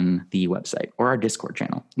on the website or our Discord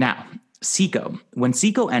channel. Now, Seiko. When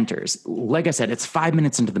Seiko enters, like I said, it's 5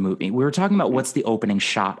 minutes into the movie. We were talking about what's the opening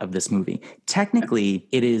shot of this movie. Technically,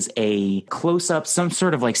 it is a close-up, some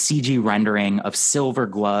sort of like CG rendering of silver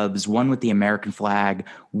gloves, one with the American flag,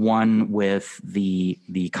 one with the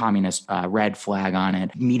communist red flag on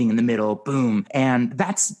it, meeting in the middle, boom. And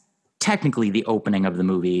that's technically the opening of the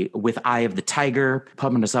movie with Eye of the Tiger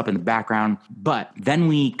pumping us up in the background. But then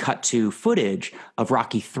we cut to footage of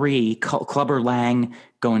Rocky 3, Clubber Lang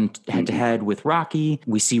going head to head with Rocky.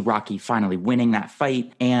 We see Rocky finally winning that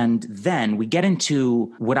fight. And then we get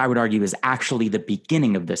into what I would argue is actually the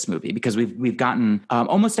beginning of this movie, because we've gotten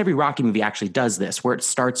almost every Rocky movie actually does this, where it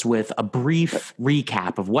starts with a brief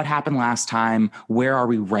recap of what happened last time. Where are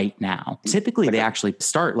we right now? Typically, they actually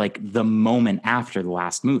start like the moment after the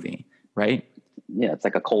last movie, right? Yeah, it's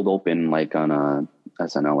like a cold open, like on a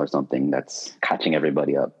SNL or something that's catching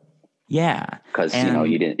everybody up. Yeah. Because,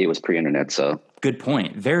 it was pre-internet, so. Good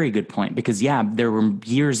point. Very good point. Because, yeah, there were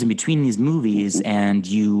years in between these movies, and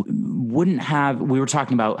you wouldn't have, we were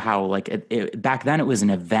talking about how, like, back then it was an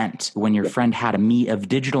event when your friend had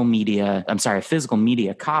a physical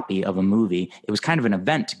media copy of a movie. It was kind of an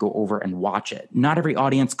event to go over and watch it. Not every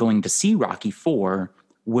audience going to see Rocky IV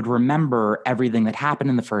would remember everything that happened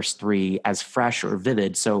in the first 3 as fresh or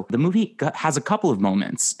vivid. So the movie has a couple of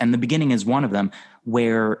moments, and the beginning is one of them,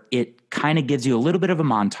 where it kind of gives you a little bit of a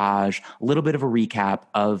montage, a little bit of a recap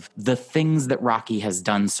of the things that Rocky has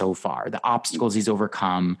done so far, the obstacles he's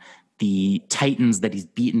overcome, the titans that he's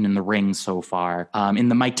beaten in the ring so far. In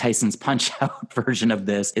the Mike Tyson's Punch-Out version of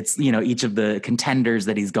this, it's, you know, each of the contenders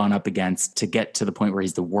that he's gone up against to get to the point where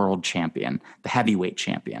he's the world champion, the heavyweight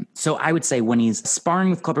champion. So I would say when he's sparring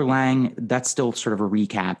with Clubber Lang, that's still sort of a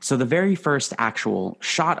recap. So the very first actual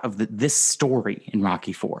shot of this story in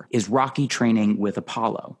Rocky IV is Rocky training with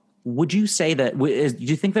Apollo. Would you say that, do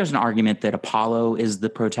you think there's an argument that Apollo is the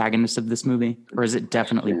protagonist of this movie, or is it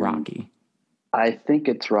definitely Rocky? I think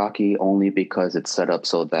it's Rocky only because it's set up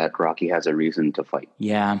so that Rocky has a reason to fight.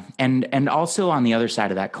 Yeah. And also on the other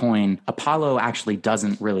side of that coin, Apollo actually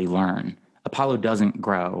doesn't really learn. Apollo doesn't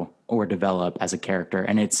grow or develop as a character,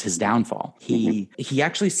 and it's his downfall. He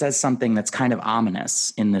actually says something that's kind of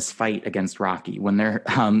ominous in this fight against Rocky when they're,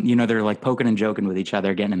 they're like poking and joking with each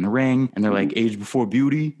other, getting in the ring, and they're like age before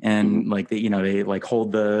beauty. And like, they like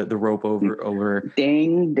hold the rope over.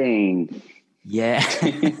 Ding, ding. Yeah.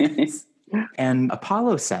 And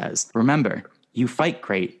Apollo says, remember, you fight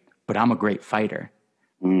great, but I'm a great fighter.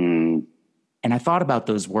 And I thought about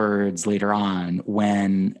those words later on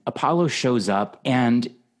when Apollo shows up,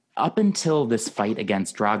 and up until this fight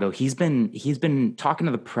against Drago, he's been talking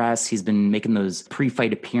to the press. He's been making those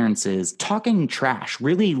pre-fight appearances, talking trash,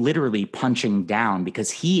 really literally punching down,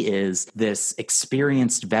 because he is this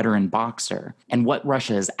experienced veteran boxer. And what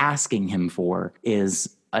Russia is asking him for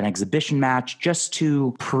is an exhibition match just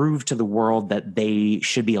to prove to the world that they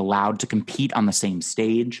should be allowed to compete on the same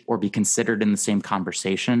stage or be considered in the same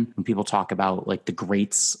conversation when people talk about like the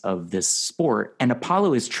greats of this sport. And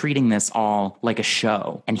Apollo is treating this all like a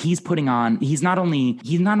show. And he's not only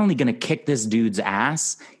going to kick this dude's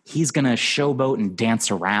ass, he's going to showboat and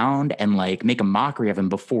dance around and like make a mockery of him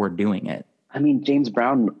before doing it. I mean, James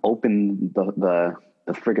Brown opened the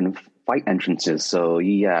friggin' fight entrances, so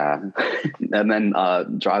yeah. And then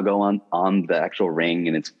Drago on the actual ring,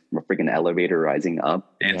 and it's a friggin' elevator rising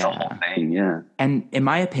up. It's a whole thing, yeah. And in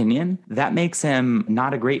my opinion, that makes him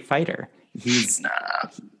not a great fighter.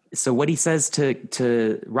 So what he says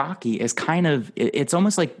to Rocky is kind of, it's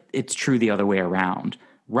almost like it's true the other way around.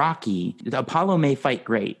 Apollo may fight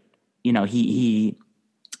great. You know, he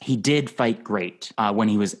did fight great when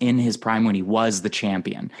he was in his prime, when he was the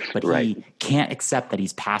champion, but he can't accept that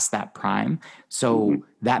he's past that prime. So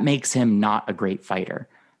that makes him not a great fighter.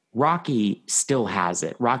 Rocky still has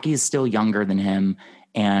it. Rocky is still younger than him,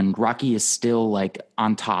 and Rocky is still like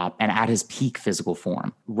on top and at his peak physical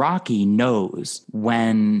form. Rocky knows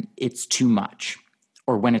when it's too much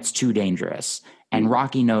or when it's too dangerous. And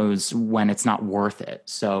Rocky knows when it's not worth it.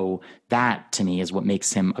 So that, to me, is what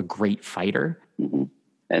makes him a great fighter. Mm-hmm.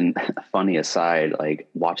 And funny aside, like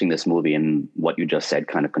watching this movie and what you just said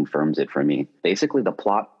kind of confirms it for me. Basically, the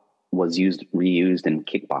plot was reused in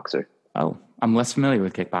Kickboxer. Oh, I'm less familiar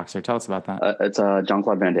with Kickboxer. Tell us about that. It's a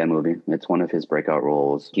Jean-Claude Van Damme movie. It's one of his breakout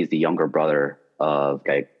roles. He's the younger brother of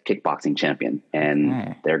a kickboxing champion.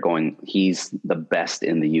 And he's the best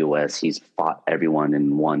in the US. He's fought everyone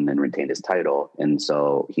and won and retained his title. And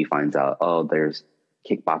so he finds out, there's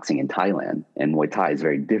kickboxing in Thailand, and Muay Thai is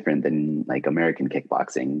very different than like American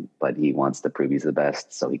kickboxing, but he wants to prove he's the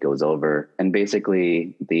best. So he goes over, and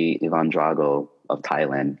basically the Ivan Drago of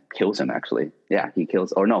Thailand kills him, actually. Yeah, he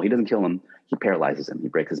doesn't kill him. He paralyzes him. He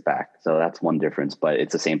breaks his back. So that's one difference, but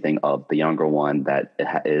it's the same thing of the younger one that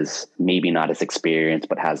is maybe not as experienced,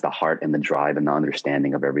 but has the heart and the drive and the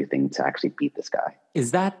understanding of everything to actually beat this guy.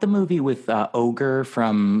 Is that the movie with Ogre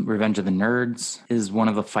from Revenge of the Nerds? Is one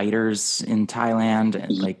of the fighters in Thailand?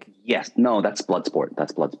 And yes. No, that's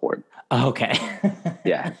Bloodsport. Oh, okay.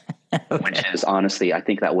 Yeah. Okay. Which is honestly, I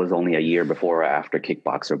think that was only a year before or after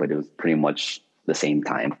Kickboxer, but it was pretty much the same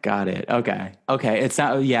time. Got it. Okay. It's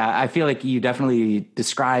not, I feel like you definitely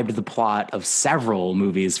described the plot of several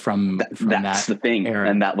movies from that's the thing era.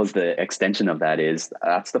 And that was the extension of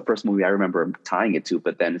that's the first movie I remember tying it to,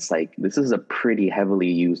 but then it's like, this is a pretty heavily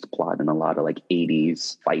used plot in a lot of like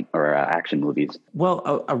 80s fight or action movies.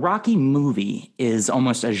 Well, a Rocky movie is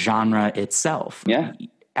almost a genre itself. Yeah.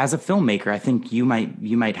 As a filmmaker, I think you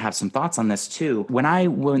might have some thoughts on this too. When I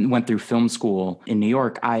went through film school in New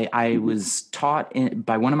York, I was taught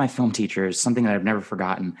by one of my film teachers something that I've never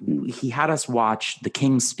forgotten. He had us watch The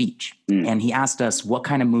King's Speech, and he asked us, what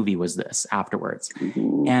kind of movie was this afterwards?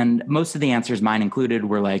 And most of the answers, mine included,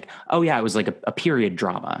 were like, oh yeah, it was like a period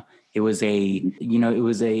drama. It was a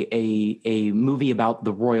movie about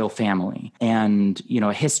the royal family and,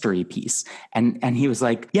 a history piece. And he was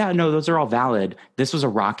like, yeah, no, those are all valid. This was a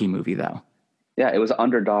Rocky movie though. Yeah, it was an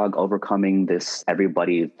underdog overcoming this.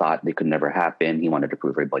 Everybody thought it could never happen. He wanted to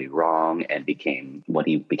prove everybody wrong and became what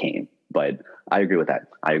he became. But I agree with that.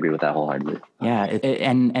 I agree with that wholeheartedly. Yeah,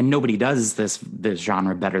 and nobody does this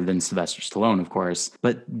genre better than Sylvester Stallone, of course.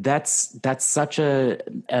 But that's such a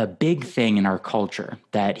big thing in our culture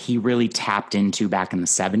that he really tapped into back in the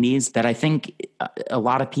 70s that I think a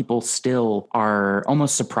lot of people still are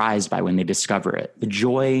almost surprised by when they discover it. The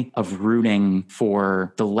joy of rooting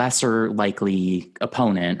for the lesser likely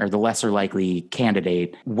opponent or the lesser likely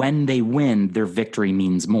candidate. When they win, their victory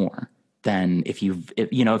means more than if you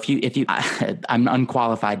I'm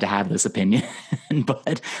unqualified to have this opinion,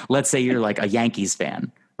 but let's say you're like a Yankees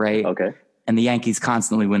fan, right? Okay. And the Yankees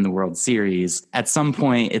constantly win the World Series. At some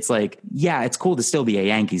point, it's like, yeah, it's cool to still be a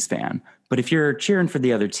Yankees fan. But if you're cheering for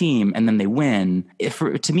the other team and then they win,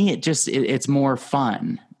 to me, it's more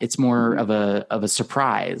fun. It's more of a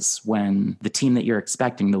surprise when the team that you're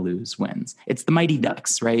expecting to lose wins. It's the Mighty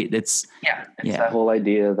Ducks, right? It's that whole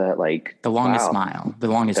idea that like the longest mile, the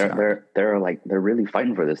longest yard. They're really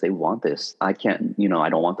fighting for this. They want this. I can't, I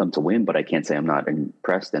don't want them to win, but I can't say I'm not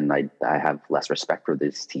impressed and I have less respect for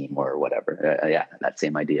this team or whatever. That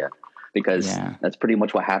same idea, because that's pretty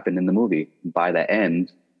much what happened in the movie. By the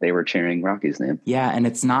end, they were cheering Rocky's name. Yeah, and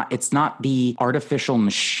it's not the artificial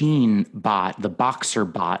machine bot, the boxer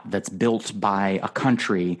bot that's built by a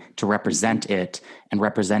country to represent it and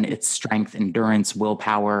represent its strength, endurance,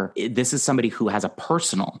 willpower. This is somebody who has a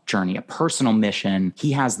personal journey, a personal mission.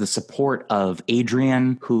 He has the support of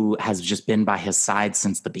Adrian, who has just been by his side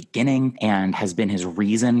since the beginning and has been his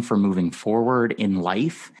reason for moving forward in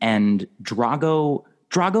life. And Drago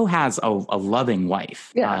has a loving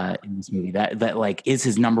wife in this movie that like is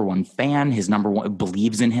his number one fan, his number one,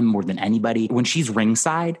 believes in him more than anybody. When she's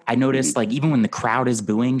ringside, I noticed like even when the crowd is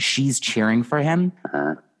booing, she's cheering for him.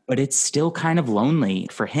 But it's still kind of lonely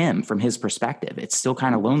for him from his perspective. It's still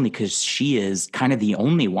kind of lonely because she is kind of the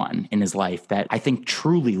only one in his life that I think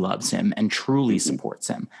truly loves him and truly supports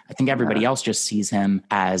him. I think everybody else just sees him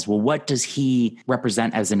as, well, what does he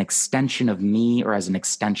represent as an extension of me or as an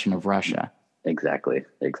extension of Russia? Exactly.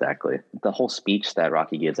 The whole speech that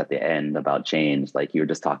Rocky gives at the end about change, like you were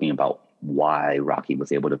just talking about why Rocky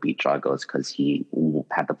was able to beat Drago, is because he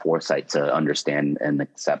had the foresight to understand and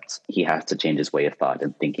accept he has to change his way of thought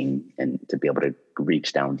and thinking and to be able to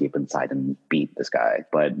reach down deep inside and beat this guy.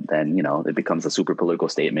 But then, it becomes a super political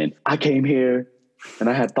statement. I came here and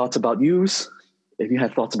I had thoughts about yous and you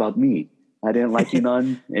had thoughts about me. I didn't like you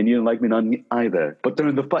none, and you didn't like me none either. But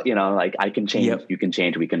during the fight, like I can change, you can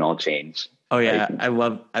change, we can all change. Oh yeah, I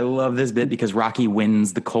love this bit because Rocky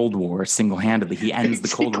wins the Cold War single-handedly. He ends the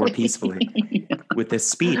Cold War peacefully with this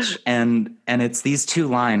speech, and it's these two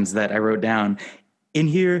lines that I wrote down. In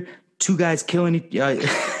here, two guys killing.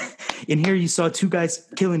 In here, you saw two guys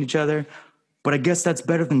killing each other, but I guess that's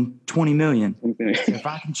better than 20 million. If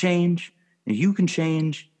I can change, if you can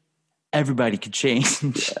change, everybody could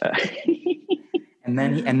change. And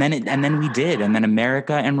then we did. And then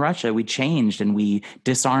America and Russia, we changed and we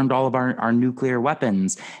disarmed all of our nuclear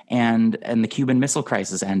weapons and the Cuban Missile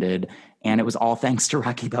Crisis ended. And it was all thanks to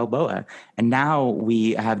Rocky Balboa. And now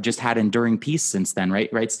we have just had enduring peace since then, right?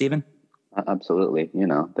 Right, Stephen? Absolutely.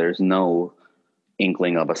 There's no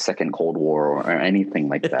inkling of a second Cold War or anything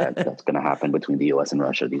like that that's going to happen between the U.S. and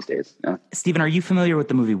Russia these days. Yeah. Stephen, are you familiar with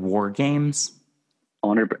the movie War Games?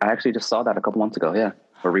 I actually just saw that a couple months ago. Yeah.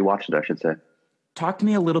 Or rewatched it, I should say. Talk to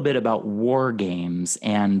me a little bit about War Games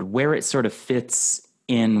and where it sort of fits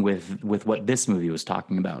in with what this movie was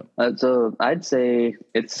talking about. So I'd say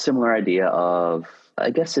it's a similar idea of, I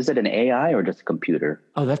guess, is it an AI or just a computer?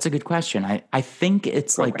 Oh, that's a good question. I think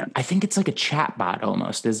it's program. I think it's like a chat bot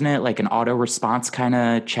almost, isn't it? Like an auto response kind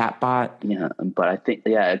of chat bot. Yeah, but I think,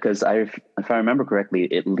 because if I remember correctly,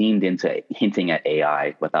 it leaned into hinting at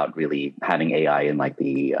AI without really having AI in like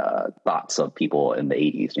the thoughts of people in the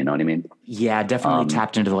 80s. You know what I mean? Yeah, definitely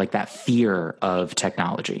tapped into like that fear of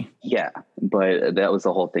technology. Yeah, but that was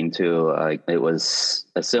the whole thing too. It was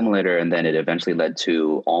a simulator, and then it eventually led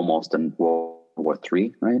to almost a World War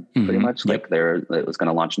III, right? Mm-hmm. Pretty much. Yep. Like it was going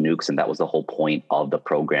to launch nukes, and that was the whole point of the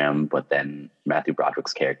program. But then Matthew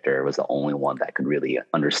Broderick's character was the only one that could really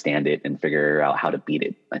understand it and figure out how to beat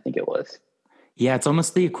it. I think it was. Yeah, it's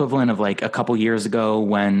almost the equivalent of like a couple years ago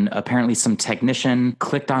when apparently some technician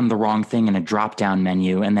clicked on the wrong thing in a drop-down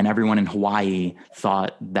menu, and then everyone in Hawaii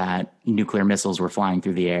thought that nuclear missiles were flying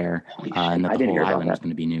through the air, and that the whole island was going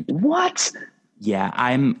to be nuked. What? Yeah,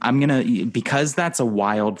 I'm gonna, because that's a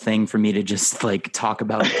wild thing for me to just like talk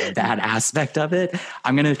about that aspect of it.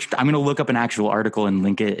 I'm gonna look up an actual article and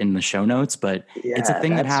link it in the show notes. But it's a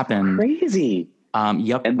thing that happened. Crazy.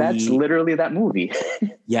 Yep. And that's literally that movie.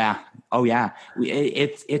 Yeah. Oh yeah,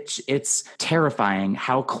 it's terrifying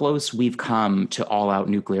how close we've come to all-out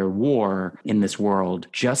nuclear war in this world,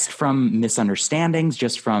 just from misunderstandings,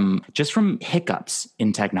 just from hiccups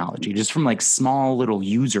in technology, just from like small little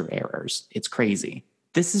user errors. It's crazy.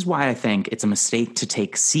 This is why I think it's a mistake to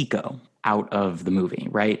take Seiko out of the movie,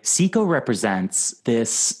 right? Seiko represents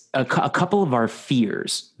a couple of our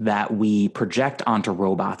fears that we project onto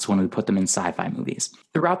robots when we put them in sci-fi movies.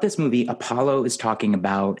 Throughout this movie, Apollo is talking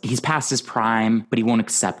about he's past his prime, but he won't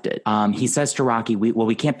accept it. He says to Rocky,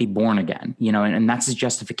 we can't be born again, and that's his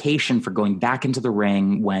justification for going back into the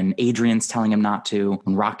ring when Adrian's telling him not to,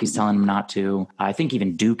 when Rocky's telling him not to. I think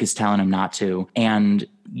even Duke is telling him not to. And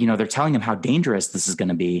they're telling him how dangerous this is going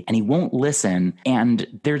to be, and he won't listen.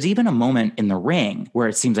 And there's even a moment in the ring where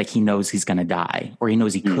it seems like he knows he's going to die, or he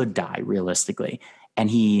knows he could die realistically. And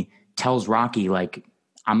he tells Rocky, like,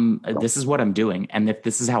 this is what I'm doing. And if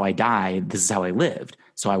this is how I die, this is how I lived.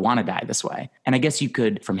 So I want to die this way. And I guess you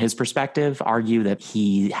could, from his perspective, argue that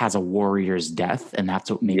he has a warrior's death, and that's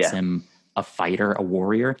what makes him a fighter, a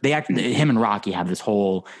warrior. Him and Rocky have this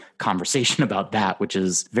whole conversation about that, which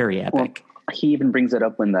is very epic. Well, he even brings it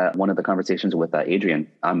up when one of the conversations with Adrian.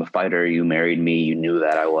 I'm a fighter. You married me. You knew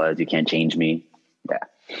that I was. You can't change me. Yeah.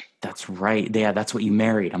 That's right. Yeah, that's what you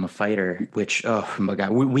married. I'm a fighter, which, oh my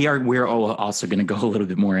God. We're also going to go a little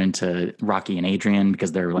bit more into Rocky and Adrian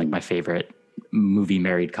because they're like my favorite movie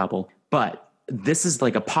married couple. But this is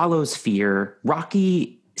like Apollo's fear.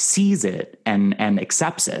 Rocky sees it and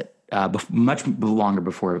accepts it. Much longer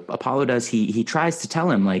before Apollo does. He tries to tell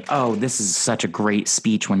him like, oh, this is such a great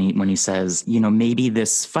speech when he says, maybe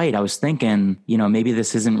this fight, I was thinking, maybe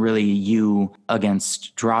this isn't really you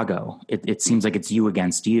against Drago. It seems like it's you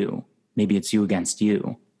against you. Maybe it's you against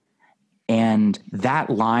you. And that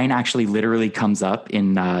line actually literally comes up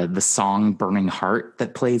in the song Burning Heart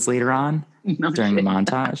that plays later on during the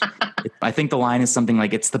montage. I think the line is something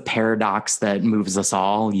like, it's the paradox that moves us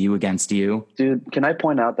all, you against you. Dude, can I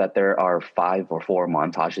point out that there are 5 or 4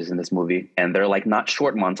 montages in this movie? And they're like not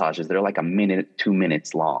short montages. They're like a minute, 2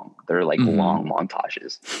 minutes long. They're like long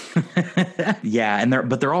montages. Yeah,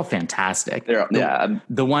 but they're all fantastic.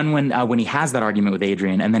 The one when he has that argument with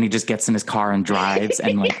Adrian, and then he just gets in his car and drives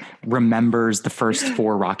and like remembers the first 3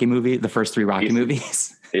 Rocky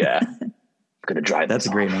movies. Yeah. Gonna drive. That's a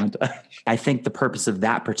great montage. I think the purpose of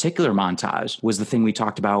that particular montage was the thing we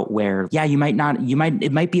talked about where,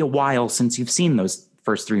 it might be a while since you've seen those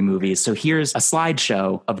first 3 movies. So here's a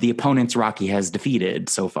slideshow of the opponents Rocky has defeated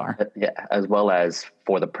so far. Yeah. As well as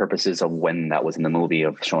for the purposes of when that was in the movie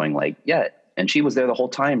of showing like, and she was there the whole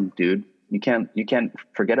time, dude. You can't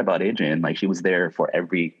forget about Adrian. Like she was there for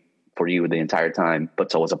you the entire time,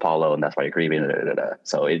 but so was Apollo. And that's why you're grieving.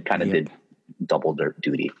 So it kind of did double their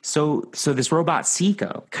duty. So this robot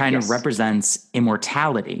Seiko kind of represents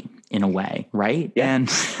immortality in a way, right? Yeah. And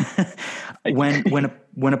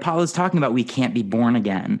when Apollo's talking about we can't be born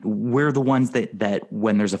again, we're the ones that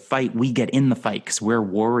when there's a fight, we get in the fight because we're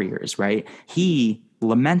warriors, right? He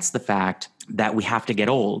laments the fact that we have to get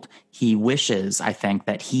old. He wishes, I think,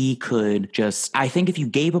 that he could I think if you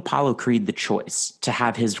gave Apollo Creed the choice to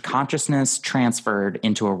have his consciousness transferred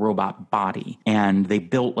into a robot body, and they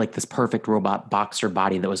built like this perfect robot boxer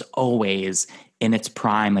body that was always in its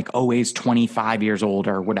prime, like always 25 years old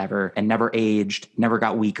or whatever, and never aged, never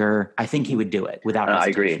got weaker, I think he would do it without hesitation. I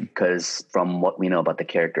agree, because from what we know about the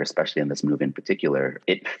character, especially in this movie in particular,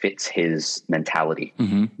 it fits his mentality.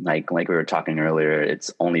 Mm-hmm. Like we were talking earlier,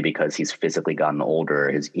 it's only because he's physically gotten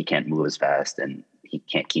older, he can't move as fast and he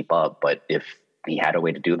can't keep up. But if he had a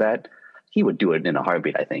way to do that, he would do it in a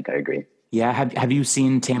heartbeat, I think. I agree. Yeah. Have you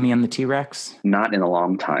seen Tammy and the T-Rex? Not in a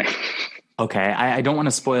long time. Okay, I don't want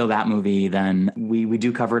to spoil that movie then. We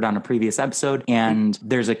do cover it on a previous episode, and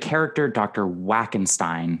there's a character, Dr.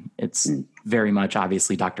 Wackenstein. It's very much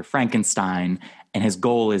obviously Dr. Frankenstein, and his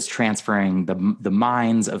goal is transferring the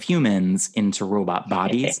minds of humans into robot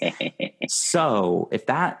bodies. So if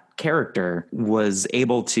that character was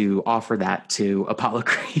able to offer that to Apollo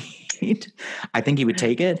Creed, I think he would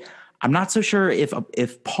take it. I'm not so sure if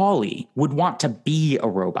Paulie would want to be a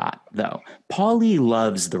robot, though. Paulie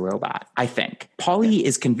loves the robot, I think. Paulie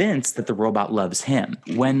is convinced that the robot loves him.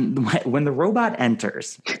 When the robot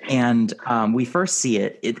enters and we first see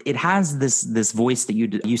it has this voice that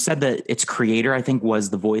you said that its creator, I think, was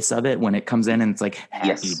the voice of it when it comes in and it's like,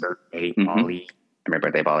 happy birthday, Paulie. Happy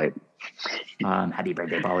birthday, Paulie. Happy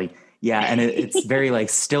birthday, Paulie. Yeah, and it's very like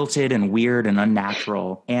stilted and weird and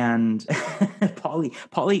unnatural. And Paulie,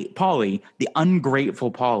 the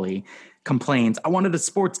ungrateful Paulie, complains, I wanted a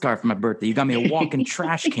sports car for my birthday. You got me a walking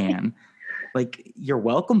trash can. Like, you're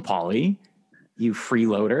welcome, Paulie. You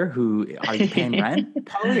freeloader who, are you paying rent,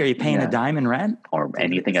 Polly? Are you paying a dime in rent? Or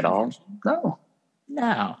anything at all? No.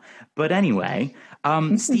 No. But anyway,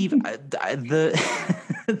 Steve,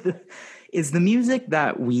 is the music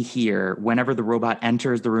that we hear whenever the robot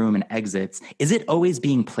enters the room and exits, is it always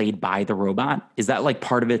being played by the robot? Is that like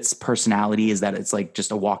part of its personality? Is that it's like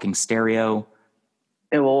just a walking stereo?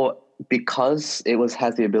 Well, because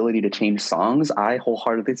has the ability to change songs, I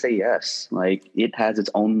wholeheartedly say yes. Like, it has its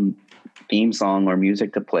own theme song or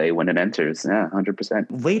music to play when it enters. Yeah,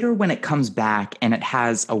 100%. Later, when it comes back and it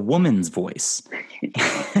has a woman's voice,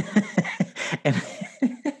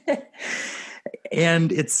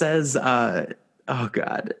 and it says, oh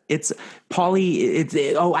God, it's Polly.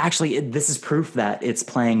 Actually, this is proof that it's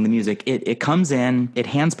playing the music. It comes in, it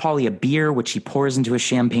hands Polly a beer, which he pours into a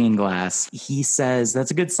champagne glass. He says,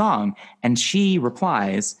 "That's a good song." And she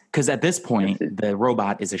replies, because at this point, the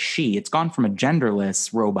robot is a she. It's gone from a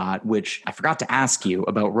genderless robot, which I forgot to ask you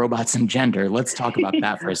about robots and gender. Let's talk about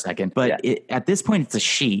that for a second. But at this point, it's a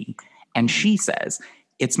she. And she says,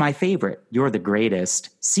 "It's my favorite. You're the greatest.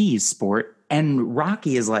 See you, sport." And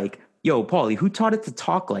Rocky is like, "Yo, Paulie, who taught it to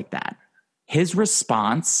talk like that?" His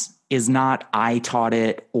response is not, "I taught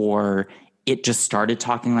it," or "it just started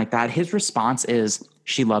talking like that." His response is,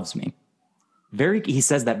 "She loves me." He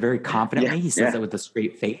says that very confidently. He says that with a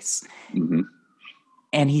straight face. Mm-hmm.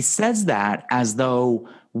 And he says that as though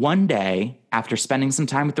one day, after spending some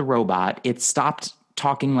time with the robot, it stopped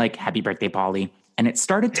talking like, "Happy birthday, Paulie," and it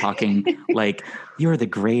started talking like, "You're the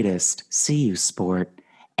greatest. See you, sport."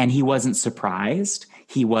 And he wasn't surprised.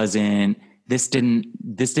 He wasn't, this didn't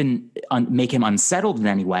make him unsettled in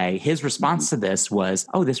any way. His response to this was,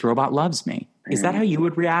 "Oh, this robot loves me." Is that how you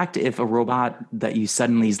would react if a robot that you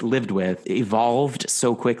suddenly lived with evolved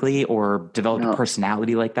so quickly or developed a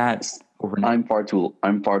personality like that overnight? I'm far too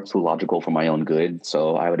logical for my own good.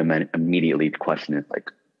 So I would immediately question it. Like,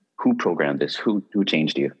 who programmed this? Who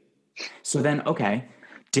changed you? So then, okay.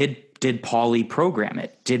 Did Paulie program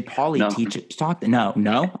it? Did Paulie teach it to talk? No.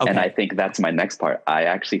 Okay. And I think that's my next part. I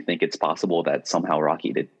actually think it's possible that somehow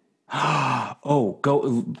Rocky did.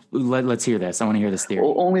 Let's hear this. I want to hear this theory.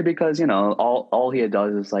 Well, only because, all he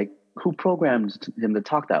does is like, who programmed him to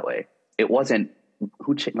talk that way? It wasn't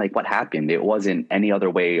what happened. It wasn't any other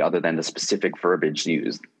way other than the specific verbiage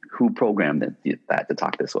used. Who programmed that to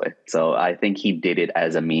talk this way? So I think he did it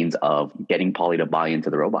as a means of getting Paulie to buy into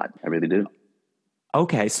the robot. I really do.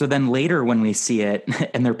 Okay, so then later when we see it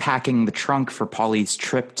and they're packing the trunk for Paulie's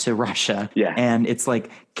trip to Russia, and it's like,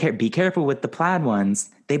 "Be careful with the plaid ones.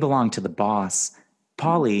 They belong to the boss.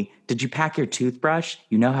 Paulie, did you pack your toothbrush?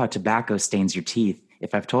 You know how tobacco stains your teeth.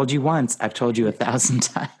 If I've told you once, I've told you 1,000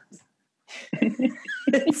 times."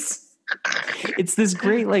 It's this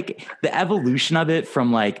great, like, the evolution of it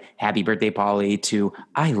from like, "Happy birthday, Paulie," to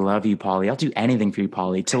 "I love you, Paulie. I'll do anything for you,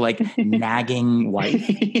 Paulie," to like nagging wife.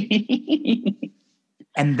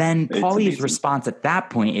 And then Paulie's response at that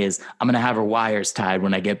point is, "I'm going to have her wires tied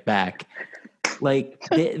when I get back." Like,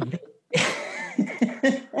 I'm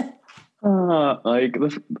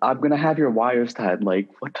going to have your wires tied. Like,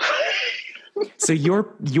 what? So your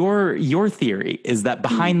theory is that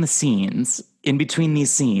behind the scenes, in between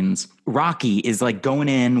these scenes, Rocky is like going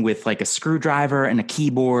in with like a screwdriver and a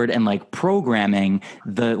keyboard and like programming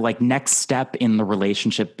the like next step in the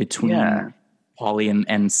relationship between Paulie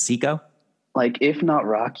and Seiko. Like, if not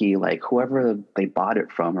Rocky, like whoever they bought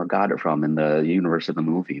it from or got it from in the universe of the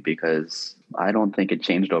movie, because I don't think it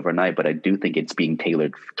changed overnight, but I do think it's being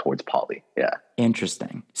tailored towards Paulie. Yeah.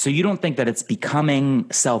 Interesting. So you don't think that it's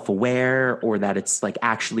becoming self-aware or that it's like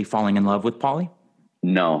actually falling in love with Paulie?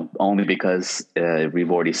 No, only because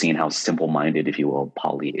we've already seen how simple-minded, if you will,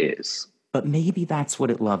 Paulie is. But maybe that's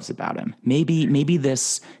what it loves about him. Maybe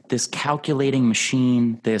this calculating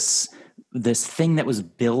machine, this thing that was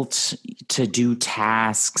built to do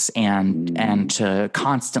tasks and to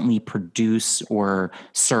constantly produce or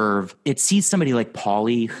serve. It sees somebody like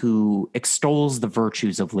Paulie who extols the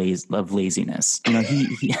virtues of laziness.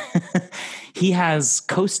 He has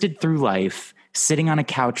coasted through life sitting on a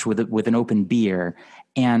couch with an open beer.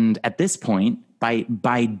 And at this point,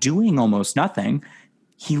 by doing almost nothing,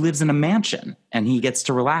 he lives in a mansion and he gets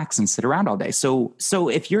to relax and sit around all day. So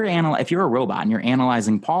if you're a robot and you're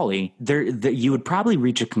analyzing Paulie, you would probably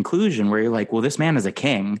reach a conclusion where you're like, well, this man is a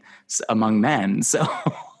king among men. So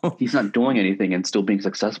he's not doing anything and still being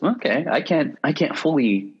successful. Okay. I can't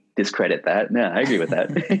fully discredit that. Yeah, I agree with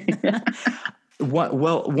that.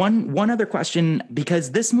 One other question,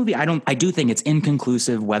 because this movie, I do think it's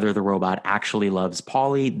inconclusive whether the robot actually loves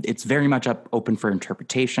Paulie. It's very much open for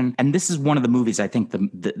interpretation. And this is one of the movies I think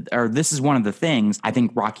this is one of the things I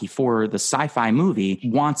think Rocky IV, the sci-fi movie,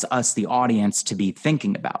 wants us, the audience, to be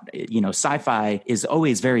thinking about. You know, sci-fi is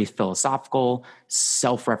always very philosophical,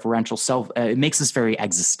 self-referential, it makes us very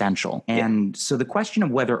existential. And so the question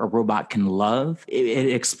of whether a robot can love,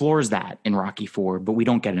 it explores that in Rocky IV, but we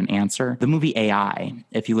don't get an answer. The movie AI,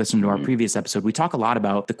 if you listen to our previous episode, we talk a lot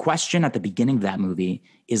about the question at the beginning of that movie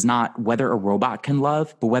is not whether a robot can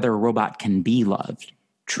love, but whether a robot can be loved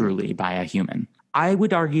truly by a human. I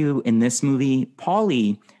would argue in this movie,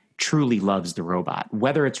 Paulie truly loves the robot,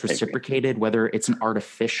 whether it's reciprocated, whether it's an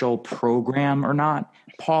artificial program or not.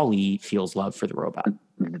 Paulie feels love for the robot.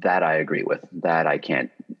 That I agree with. That I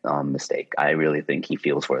can't mistake. I really think he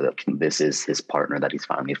feels for this is his partner that he's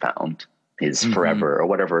finally found. His forever, or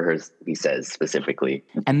whatever he says specifically.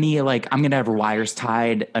 And the I'm gonna have wires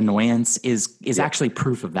tied annoyance is actually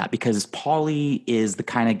proof of that, because Paulie is the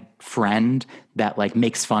kind of friend that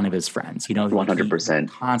makes fun of his friends, 100%,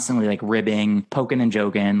 constantly ribbing, poking and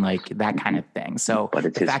joking, that kind of thing. So but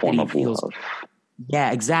it's his form of love.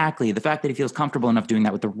 Yeah, exactly. The fact that he feels comfortable enough doing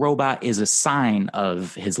that with the robot is a sign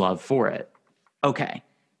of his love for it. Okay.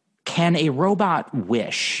 Can a robot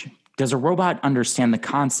wish? Does a robot understand the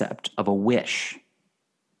concept of a wish?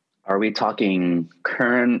 Are we talking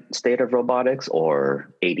current state of robotics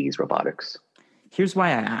or 80s robotics? Here's why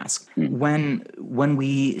I ask. When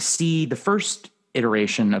we see the first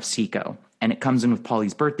iteration of Seiko and it comes in with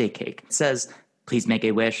Paulie's birthday cake, it says, "Please make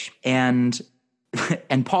a wish." And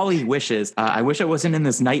Paulie wishes, "I wish I wasn't in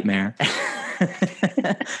this nightmare."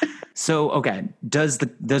 So, okay, does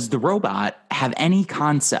the robot have any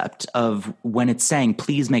concept of when it's saying,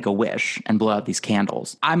 "Please make a wish and blow out these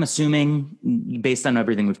candles"? I'm assuming, based on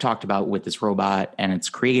everything we've talked about with this robot and its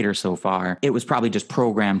creator so far, it was probably just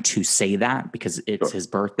programmed to say that because it's his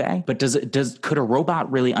birthday. But could a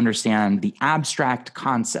robot really understand the abstract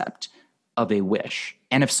concept of a wish?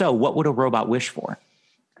 And if so, what would a robot wish for?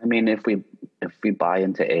 I mean, if we buy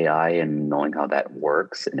into AI and knowing how that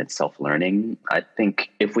works and it's self-learning, I think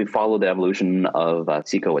if we follow the evolution of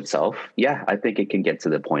Seiko itself, I think it can get to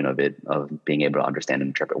the point of being able to understand and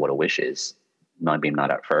interpret what a wish is. Not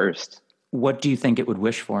at first. What do you think it would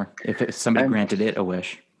wish for if somebody granted it a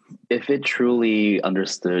wish? If it truly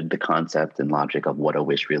understood the concept and logic of what a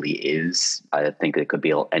wish really is, I think it could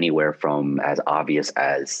be anywhere from as obvious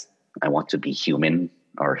as "I want to be human"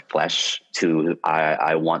 or flesh to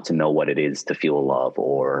I want to know what it is to feel love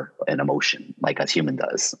or an emotion like a human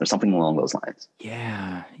does, or something along those lines.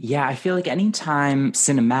 Yeah. I feel like anytime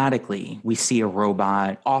cinematically we see a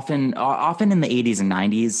robot, often in the 80s and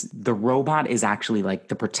 90s, the robot is actually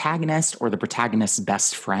the protagonist or the protagonist's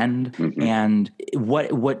best friend. And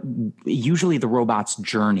what usually the robot's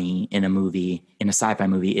journey in a movie, in a sci-fi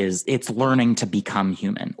movie, is it's learning to become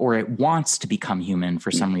human, or it wants to become human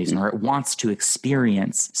for some reason, or it wants to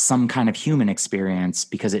experience some kind of human experience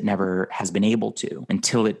because it never has been able to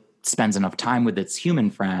until it spends enough time with its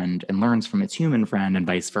human friend and learns from its human friend, and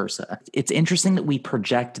vice versa. It's interesting that we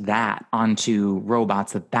project that onto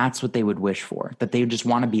robots, that's what they would wish for, that they just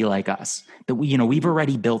want to be like us, that we've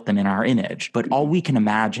already built them in our image, but all we can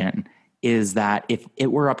imagine is that if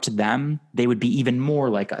it were up to them, they would be even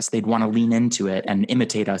more like us. They'd want to lean into it and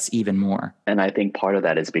imitate us even more. And I think part of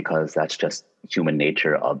that is because that's just human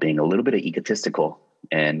nature of being a little bit egotistical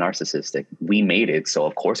and narcissistic. We made it, so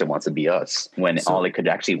of course it wants to be us, when all it could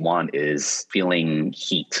actually want is feeling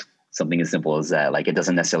heat. Something as simple as that. It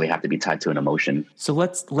doesn't necessarily have to be tied to an emotion. So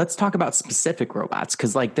let's talk about specific robots,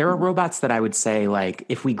 because there are robots that I would say,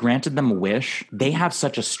 if we granted them a wish, they have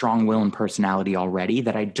such a strong will and personality already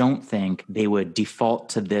that I don't think they would default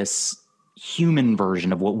to this human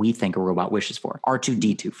version of what we think a robot wishes for.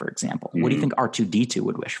 R2-D2, for example. What do you think R2-D2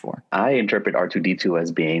 would wish for? I interpret R2-D2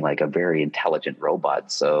 as being a very intelligent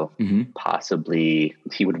robot. So possibly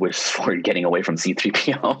he would wish for getting away from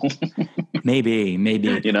C-3PO. Maybe.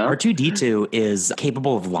 R2-D2 is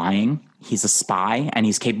capable of lying. He's a spy, and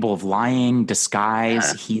he's capable of lying,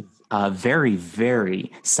 disguise. He's a very,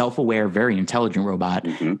 very self-aware, very intelligent robot.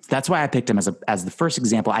 That's why I picked him as the first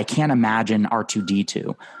example. I can't imagine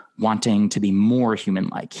R2-D2 wanting to be more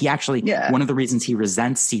human-like. He actually, one of the reasons he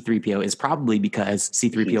resents C-3PO is probably because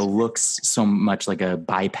C-3PO looks so much like a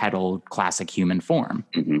bipedal classic human form,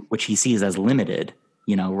 which he sees as limited,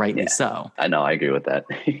 rightly so. I know, I agree with that.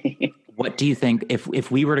 What do you think,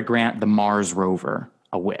 if we were to grant the Mars rover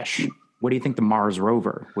a wish, what do you think the Mars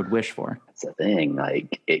rover would wish for? That's the thing.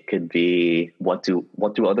 It could be, what do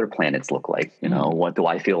other planets look like? What do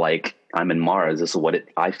I feel like I'm in Mars. This is what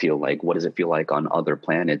I feel like. What does it feel like on other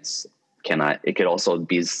planets? It could also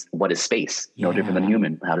be, what is space? No different than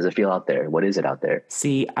human. How does it feel out there? What is it out there?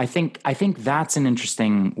 See, I think that's an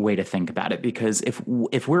interesting way to think about it, because if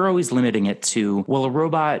we're always limiting it to, well, a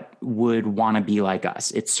robot would want to be like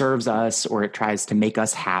us. It serves us, or it tries to make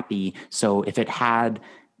us happy. So if it had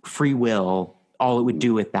free will, all it would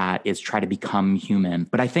do with that is try to become human.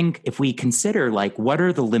 But I think if we consider, like, what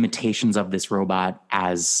are the limitations of this robot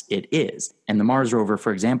as it is? And the Mars rover,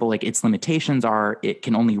 for example, like, its limitations are it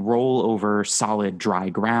can only roll over solid, dry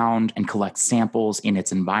ground and collect samples in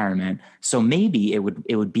its environment. So maybe it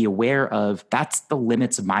would be aware of, that's the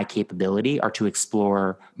limits of my capability, are to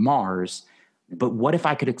explore Mars. But what if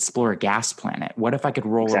I could explore a gas planet? What if I could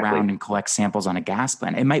roll around and collect samples on a gas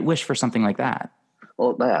planet? It might wish for something like that.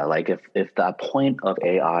 Well, yeah, like if the point of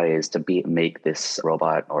AI is to make this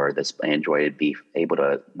robot or this android be able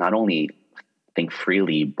to not only think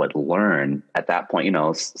freely but learn, at that point, you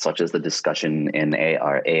know, such as the discussion in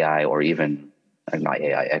AI or even not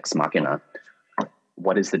AI, Ex Machina,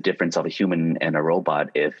 what is the difference of a human and a robot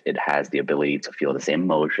if it has the ability to feel the same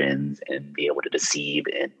emotions and be able to deceive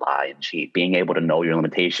and lie and cheat? Being able to know your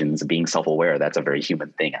limitations, being self-aware, that's a very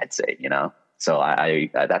human thing, I'd say, you know? So I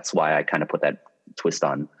that's why I kind of put that twist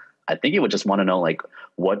on. I think it would just want to know, like,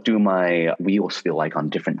 what do my wheels feel like on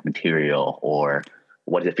different material, or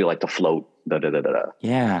what does it feel like to float?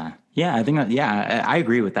 Yeah. I think I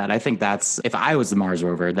agree with that. I think that's, if I was the Mars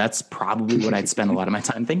rover, that's probably what I'd spend a lot of my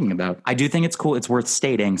time thinking about. I do think it's cool. It's worth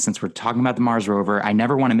stating, since we're talking about the Mars rover, I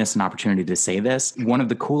never want to miss an opportunity to say this. One of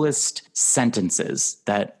the coolest sentences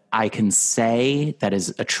that I can say that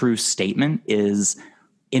is a true statement is,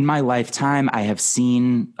 in my lifetime,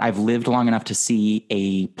 I've lived long enough to see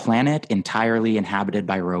a planet entirely inhabited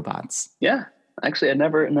by robots. Yeah. Actually, I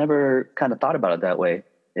never kind of thought about it that way.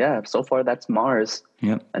 Yeah. So far, that's Mars.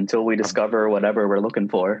 Yep. Until we discover whatever we're looking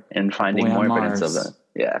for and finding more evidence of that.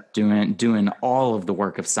 Yeah. Doing all of the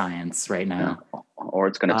work of science right now. Yeah. Or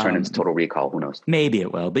it's going to turn into Total Recall. Who knows? Maybe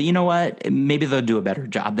it will. But you know what? Maybe they'll do a better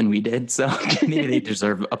job than we did. So maybe they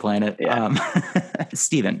deserve a planet. Yeah.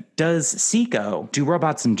 Steven, do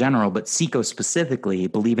robots in general, but Seiko specifically,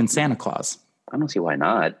 believe in Santa Claus? I don't see why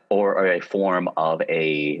not. Or a form of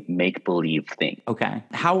a make-believe thing. Okay.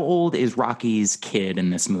 How old is Rocky's kid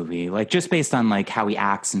in this movie? Like, just based on, like, how he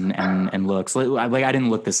acts and looks. Like, I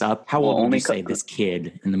didn't look this up. How old would you say this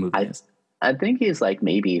kid in the movie is? I think he's like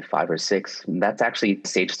maybe 5 or 6. That's actually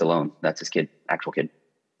Sage Stallone. That's his kid, actual kid.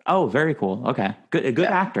 Oh, very cool. Okay. Good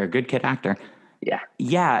actor. Good kid actor.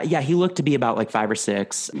 Yeah. He looked to be about like 5 or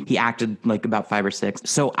 6. He acted like about 5 or 6.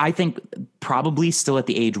 So I think probably still at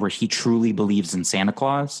the age where he truly believes in Santa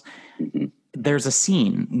Claus. Mm-hmm. There's a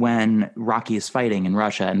scene when Rocky is fighting in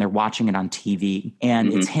Russia and they're watching it on TV,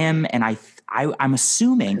 and it's him. And I'm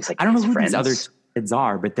assuming, like, I don't know who these other kids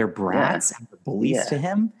are, but they're brats and beliefs to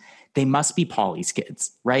him. They must be Paulie's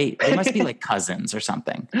kids, right? They must be like cousins or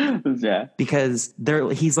something. Yeah. Because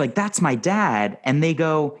he's like, that's my dad. And they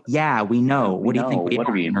go, yeah, we know. What do you think? What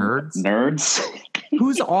are we, nerds?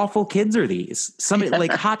 Whose awful kids are these?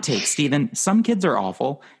 Like, hot take, Steven. Some kids are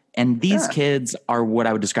awful. And these kids are what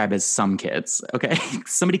I would describe as some kids. Okay.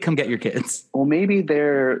 Somebody come get your kids. Well, maybe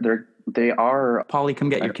they are. Paulie, come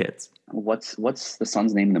get your kids. What's the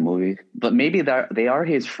son's name in the movie? But maybe they are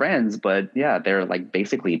his friends, but yeah, they're like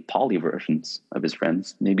basically Paulie versions of his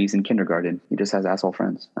friends. Maybe he's in kindergarten. He just has asshole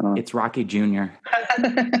friends. I don't know. It's Rocky Jr.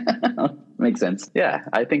 Makes sense. Yeah,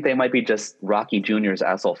 I think they might be just Rocky Jr.'s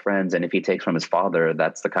asshole friends, and if he takes from his father,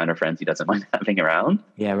 that's the kind of friends he doesn't mind having around.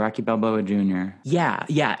 Yeah, Rocky Balboa Jr.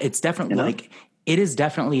 Yeah, it's definitely it is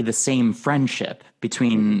definitely the same friendship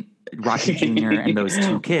between Rocky Jr. and those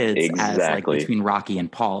two kids as like between Rocky and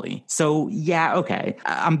Paulie. So yeah, okay.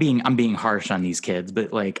 I'm being harsh on these kids,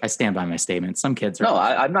 but like, I stand by my statement. Some kids are. No,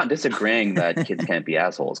 I'm not disagreeing that kids can't be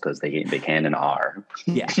assholes, because they can and are.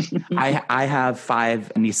 Yeah. I have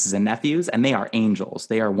 5 nieces and nephews, and they are angels.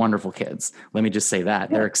 They are wonderful kids. Let me just say that.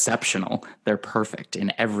 They're exceptional. They're perfect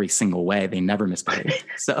in every single way. They never misbehave.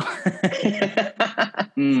 So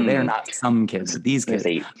they are not some kids, but these kids.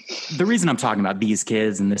 The reason I'm talking about these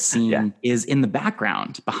kids and this scene is in the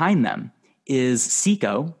background behind them is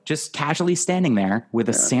Seiko just casually standing there with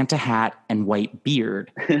a Santa hat and white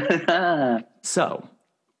beard. So,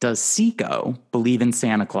 does Seiko believe in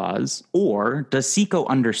Santa Claus, or does Seiko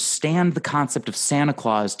understand the concept of Santa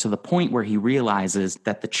Claus to the point where he realizes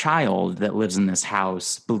that the child that lives in this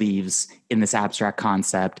house believes in this abstract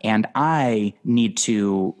concept, and I need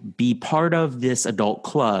to be part of this adult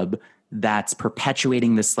club that's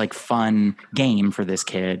perpetuating this like fun game for this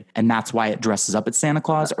kid, and that's why it dresses up as Santa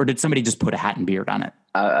Claus? Or did somebody just put a hat and beard on it?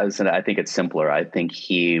 I think it's simpler. I think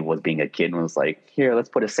he was being a kid and was like, here, let's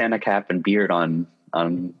put a Santa cap and beard on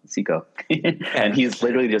Zico. And he's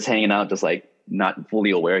literally just hanging out, just like not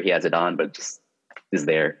fully aware he has it on, but just is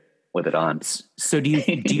there with it on. So do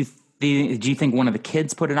you think one of the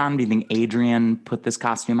kids put it on? Do you think Adrian put this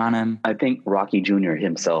costume on him? I think Rocky Jr.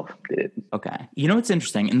 himself did. Okay. You know, what's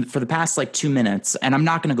interesting. And for the past like 2 minutes, and I'm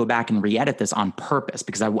not going to go back and re-edit this on purpose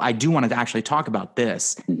because I do want to actually talk about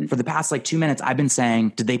this. Mm-hmm. For the past like 2 minutes, I've been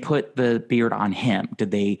saying, did they put the beard on him?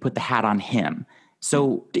 Did they put the hat on him?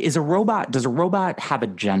 So does a robot have a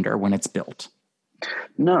gender when it's built?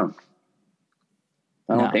 No.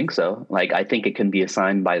 I don't think so. Like, I think it can be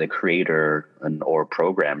assigned by the creator or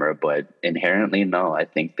programmer, but inherently, no. I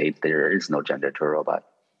think there is no gender to a robot.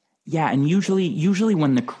 Yeah, and usually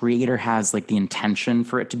when the creator has like the intention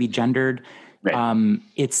for it to be gendered, right.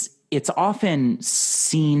 It's often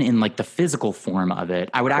seen in like the physical form of it.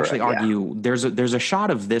 I would actually argue there's a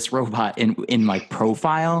shot of this robot in like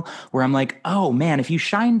profile where I'm like, oh man, if you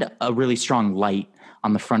shined a really strong light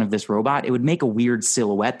on the front of this robot, it would make a weird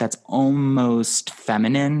silhouette that's almost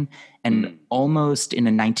feminine and almost in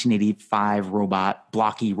a 1985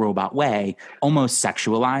 blocky robot way, almost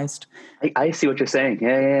sexualized. I see what you're saying.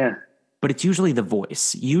 Yeah. But it's usually the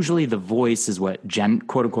voice. Usually the voice is what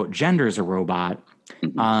quote unquote genders a robot.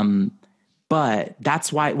 Mm-hmm. But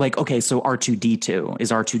that's why, like, okay, so R2-D2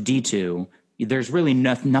 is R2-D2. There's really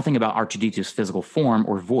nothing about R2-D2's physical form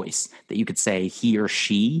or voice that you could say he or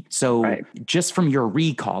she. So just from your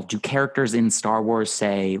recall, do characters in Star Wars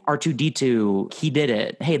say R2-D2, he did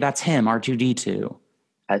it? Hey, that's him, R2-D2.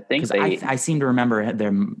 I think I seem to remember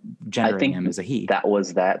them gendering him as a he. That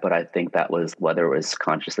was that, but I think that was whether it was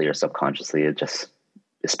consciously or subconsciously. It just,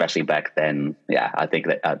 especially back then, I think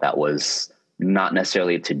that was not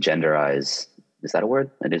necessarily to genderize. Is that a word?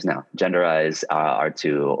 It is now. Genderize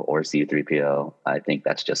R2 or C3PO. I think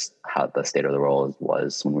that's just how the state of the world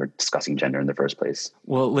was when we were discussing gender in the first place.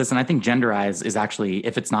 Well, listen, I think genderize is actually,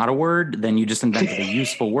 if it's not a word, then you just invented a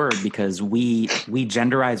useful word because we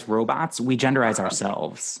genderize robots. We genderize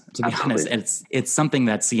ourselves, to be honest. It's something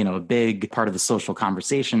that's, a big part of the social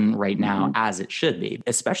conversation right now, as it should be,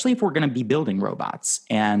 especially if we're going to be building robots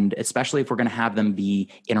and especially if we're going to have them be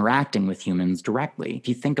interacting with humans directly. If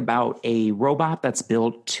you think about a robot that's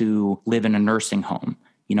built to live in a nursing home,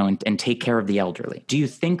 and take care of the elderly. Do you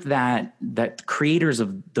think that creators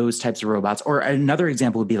of those types of robots, or another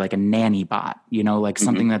example would be like a nanny bot, like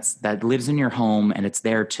something that lives in your home and it's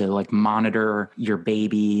there to like monitor your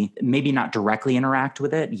baby, maybe not directly interact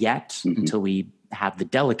with it yet until we have the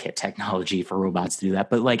delicate technology for robots to do that,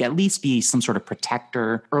 but like at least be some sort of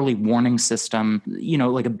protector, early warning system,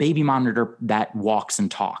 like a baby monitor that walks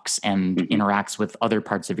and talks and interacts with other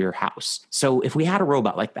parts of your house. So if we had a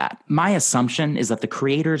robot like that, my assumption is that the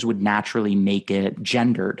creators would naturally make it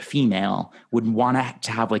gendered female, would want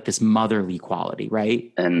to have like this motherly quality,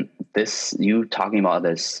 right? And you talking about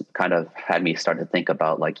this kind of had me start to think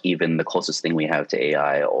about like even the closest thing we have to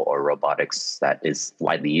AI or robotics that is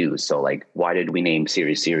widely used. So like, why did we name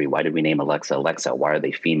Siri? Why did we name Alexa? Why are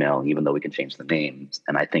they female, even though we can change the names?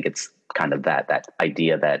 And I think it's kind of that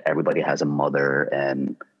idea that everybody has a mother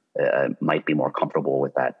and might be more comfortable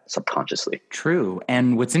with that subconsciously. True.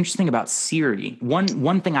 And what's interesting about Siri,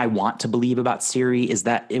 one thing I want to believe about Siri is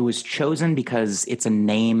that it was chosen because it's a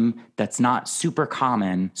name that's not super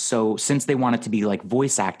common. So since they want it to be like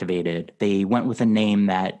voice activated, they went with a name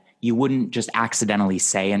that you wouldn't just accidentally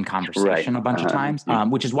say in conversation a bunch of times,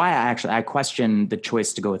 which is why I question the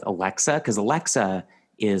choice to go with Alexa, because Alexa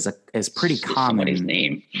is pretty common,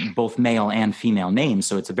 name, both male and female names.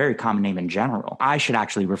 So it's a very common name in general. I should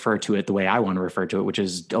actually refer to it the way I want to refer to it, which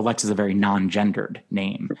is Alexa is a very non-gendered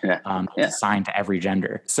name, assigned to every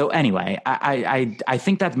gender. So anyway, I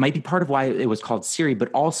think that might be part of why it was called Siri,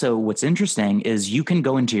 but also what's interesting is you can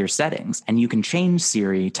go into your settings and you can change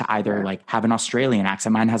Siri to either like have an Australian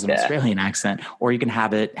accent. Mine has an Australian accent, or you can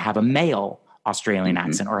have it have a male Australian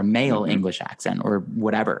accent or a male English accent or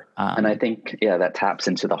whatever. And I think, that taps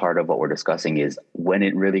into the heart of what we're discussing is when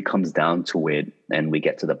it really comes down to it and we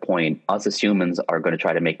get to the point, us as humans are going to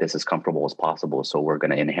try to make this as comfortable as possible. So we're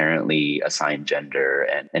going to inherently assign gender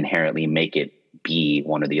and inherently make it be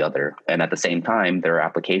one or the other. And at the same time, there are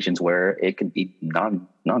applications where it could be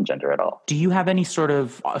non-gender at all. Do you have any sort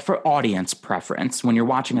of, for audience preference, when you're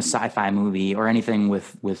watching a sci-fi movie or anything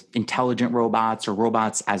with intelligent robots or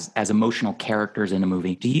robots as emotional characters in a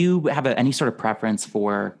movie, do you have any sort of preference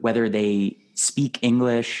for whether they speak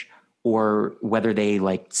English or whether they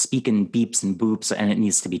like speak in beeps and boops and it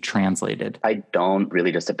needs to be translated? I don't.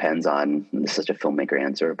 Really just depends on, this is such a filmmaker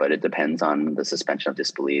answer, but it depends on the suspension of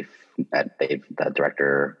disbelief that the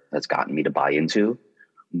director has gotten me to buy into.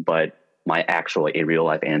 But my actual a real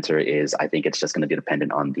life answer is I think it's just going to be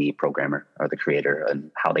dependent on the programmer or the creator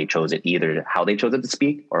and how they chose it, either how they chose it to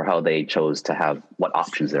speak or how they chose to have what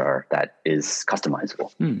options there are that is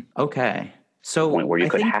customizable. Okay. So Point where you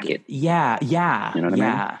could hack it. Yeah. You know what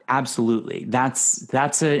I mean? Absolutely. That's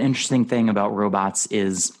an interesting thing about robots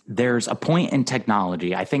is there's a point in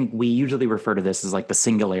technology. I think we usually refer to this as like the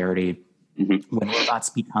singularity. When robots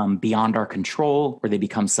become beyond our control, or they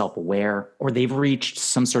become self-aware, or they've reached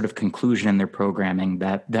some sort of conclusion in their programming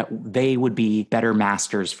that they would be better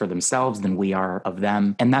masters for themselves than we are of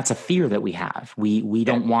them. And that's a fear that we have. We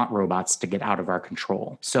don't want robots to get out of our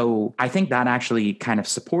control. So I think that actually kind of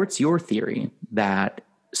supports your theory that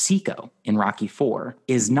Seiko in Rocky IV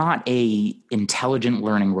is not a intelligent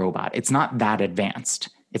learning robot. It's not that advanced.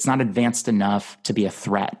 It's not advanced enough to be a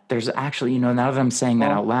threat. There's actually, now that I'm saying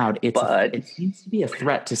that out loud, it seems to be a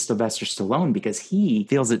threat to Sylvester Stallone because he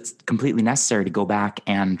feels it's completely necessary to go back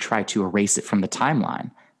and try to erase it from the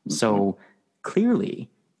timeline. So clearly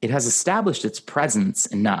it has established its presence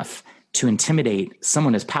enough to intimidate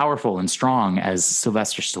someone as powerful and strong as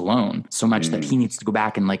Sylvester Stallone, so much that he needs to go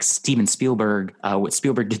back and like Steven Spielberg, what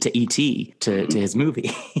Spielberg did to E.T. to his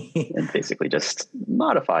movie. And basically just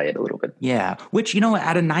modify it a little bit. Yeah, which,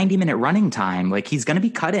 at a 90-minute running time, like he's going to be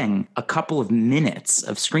cutting a couple of minutes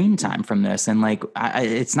of screen time from this. And like,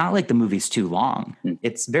 it's not like the movie's too long.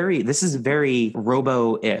 This is very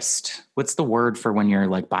roboist. What's the word for when you're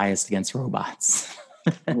like biased against robots?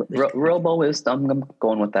 Roboist, I'm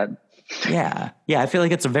going with that. Yeah. I feel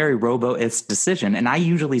like it's a very roboist decision. And I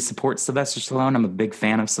usually support Sylvester Stallone. I'm a big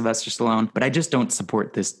fan of Sylvester Stallone, but I just don't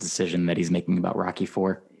support this decision that he's making about Rocky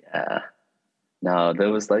IV. Yeah. No,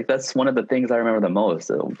 that's one of the things I remember the most.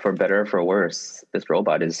 For better or for worse, the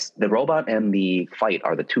robot and the fight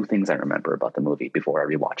are the two things I remember about the movie before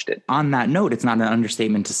I rewatched it. On that note, it's not an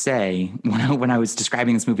understatement to say when I was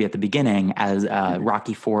describing this movie at the beginning as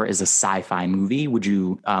Rocky IV is a sci-fi movie, would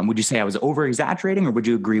you say I was over exaggerating, or would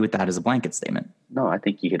you agree with that as a blanket statement? No, I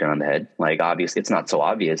think you hit it on the head. Like, obviously, it's not so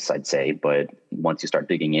obvious, I'd say, but once you start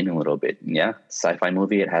digging in a little bit, yeah, sci-fi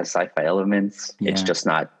movie, it has sci-fi elements. Yeah. It's just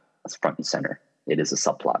not front and center. It is a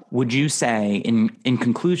subplot. Would you say, in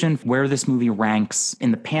conclusion, where this movie ranks in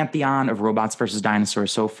the pantheon of robots versus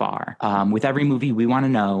dinosaurs so far? With every movie, we want to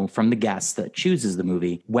know from the guest that chooses the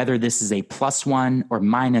movie whether this is a +1 or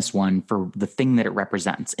 -1 for the thing that it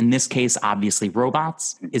represents. In this case, obviously,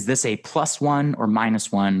 robots. Is this a +1 or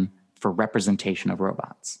 -1 for representation of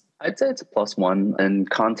robots? I'd say it's a +1 in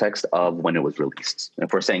context of when it was released.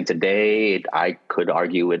 If we're saying today, I could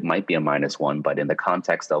argue it might be a -1, but in the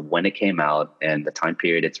context of when it came out and the time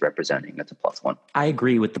period it's representing, it's a +1. I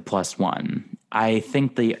agree with the +1. I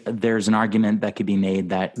think there's an argument that could be made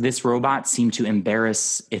that this robot seemed to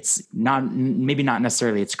embarrass maybe not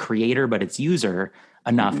necessarily its creator, but its user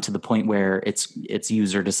enough to the point where its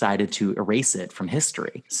user decided to erase it from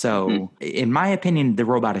history. So in my opinion, the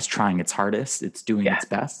robot is trying its hardest. It's doing its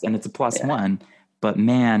best, and it's a +1. But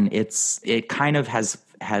man, it kind of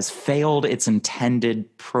has failed its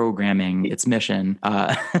intended programming, its mission,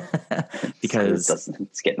 because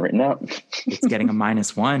it's getting written out. It's getting a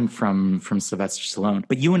 -1 from Sylvester Stallone.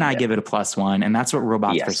 But you and I give it a +1, and that's what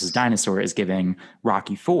Robots versus Dinosaur is giving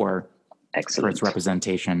Rocky IV. Excellent. For its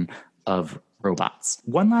representation of robots.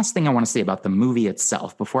 One last thing I want to say about the movie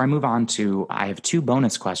itself before I move on to, I have 2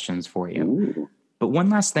 bonus questions for you. Ooh. But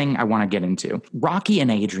one last thing I want to get into, Rocky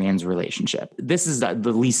and Adrian's relationship. This is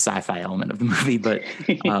the least sci-fi element of the movie,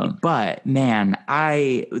 but man,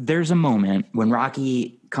 there's a moment when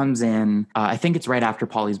Rocky comes in, I think it's right after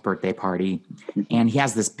Paulie's birthday party, and he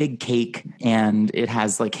has this big cake, and it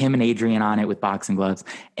has like him and Adrian on it with boxing gloves,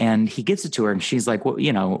 and he gives it to her, and she's like, well,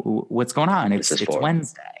 what's going on? It's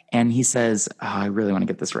Wednesday. And he says, I really want to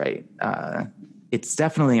get this right. It's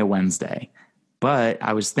definitely a Wednesday. But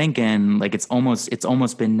I was thinking, like, it's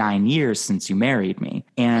almost been 9 years since you married me.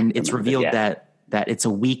 And it's revealed that it's a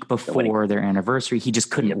week before their anniversary. He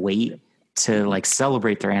just couldn't wait to like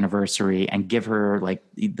celebrate their anniversary and give her like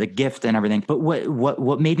the gift and everything. But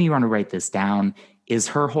what made me want to write this down is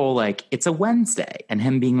her whole, like, it's a Wednesday, and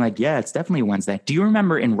him being like, yeah, it's definitely a Wednesday. Do you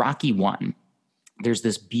remember in Rocky 1, there's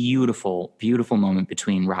this beautiful, beautiful moment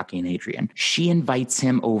between Rocky and Adrian. She invites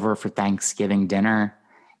him over for Thanksgiving dinner,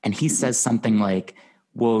 and he says something like,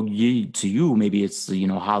 well, to you, maybe it's, a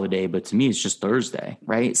holiday, but to me, it's just Thursday,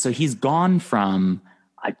 right? So he's gone from...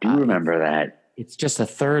 I do remember that. It's just a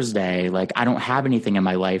Thursday. Like, I don't have anything in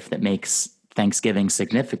my life that makes Thanksgiving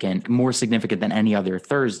more significant than any other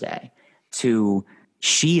Thursday. To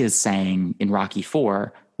she is saying in Rocky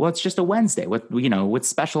IV, well, it's just a Wednesday. What's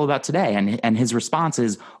special about today? And his response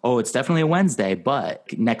is, oh, it's definitely a Wednesday, but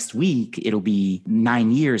next week it'll be 9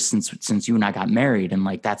 years since you and I got married. And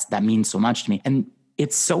like, that means so much to me. And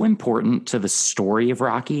it's so important to the story of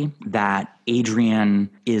Rocky that Adrian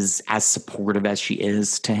is as supportive as she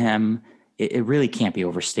is to him. It really can't be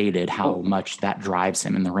overstated how much that drives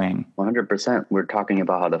him in the ring. 100%. We're talking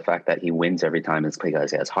about how the fact that he wins every time is because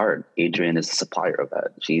he has heart. Adrian is the supplier of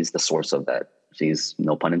that. She's the source of that. She's,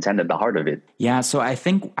 no pun intended, the heart of it. Yeah, so I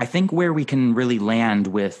think where we can really land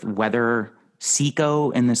with whether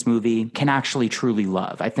Siko in this movie can actually truly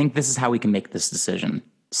love. I think this is how we can make this decision.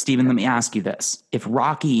 Steven, let me ask you this. If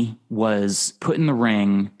Rocky was put in the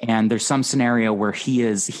ring and there's some scenario where he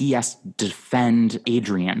has to defend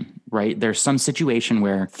Adrian, right? There's some situation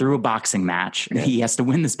where through a boxing match, he has to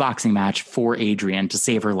win this boxing match for Adrian to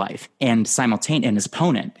save her life. And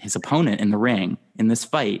simultaneously, his opponent in the ring in this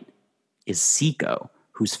fight is Siko,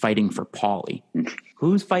 who's fighting for Paulie.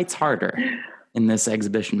 Who fights harder in this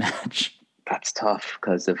exhibition match? That's tough,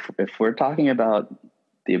 because if we're talking about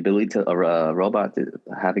the ability to a robot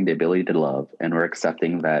having the ability to love, and we're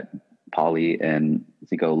accepting that Paulie and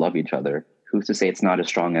Siko love each other, who's to say it's not as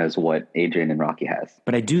strong as what Adrian and Rocky has?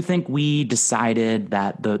 But I do think we decided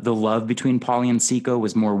that the love between Paulie and Siko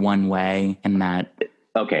was more one way, and that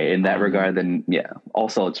okay, in that regard, then yeah.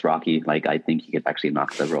 Also, it's Rocky. Like, I think he could actually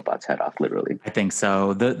knock the robot's head off, literally. I think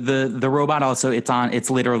so. The robot also, it's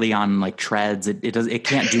literally on like treads. It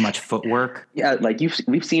can't do much footwork. Yeah, like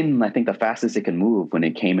we've seen, I think, the fastest it can move when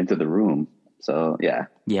it came into the room. So yeah.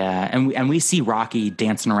 Yeah, and we see Rocky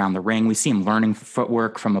dancing around the ring. We see him learning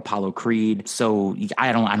footwork from Apollo Creed. So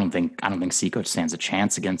I don't think Siko stands a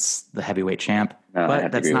chance against the heavyweight champ. No,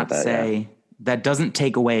 but that's not to say. Yeah. That doesn't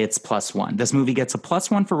take away its +1. This movie gets a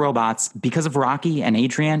 +1 for robots. Because of Rocky and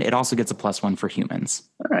Adrian, it also gets a +1 for humans.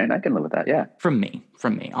 All right, I can live with that, yeah. From me.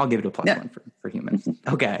 I'll give it a +1 for humans.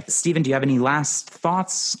 Okay. Steven, do you have any last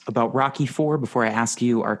thoughts about Rocky IV before I ask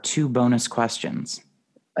you our 2 bonus questions?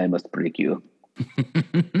 I must break you.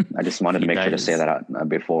 I just wanted to make sure to say that out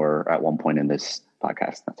before, at one point in this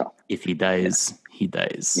podcast, that's all. If he dies, he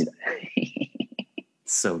dies.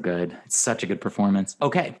 So good. It's such a good performance.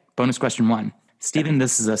 Okay, bonus question 1. Steven,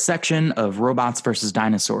 this is a section of Robots versus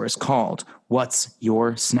Dinosaurs called What's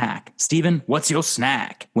Your Snack? Steven, what's your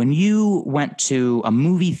snack? When you went to a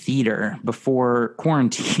movie theater before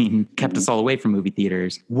quarantine kept us all away from movie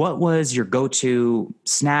theaters, what was your go-to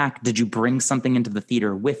snack? Did you bring something into the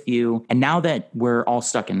theater with you? And now that we're all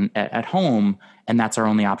stuck at home, and that's our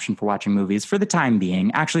only option for watching movies for the time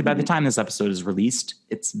being. Actually, by the time this episode is released,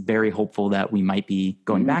 it's very hopeful that we might be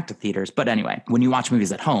going back to theaters. But anyway, when you watch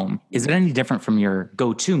movies at home, is it any different from your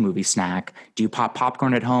go-to movie snack? Do you pop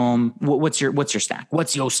popcorn at home? What's your snack?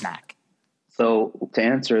 What's your snack? So to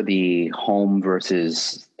answer the home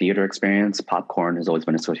versus theater experience, popcorn has always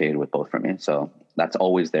been associated with both for me. So that's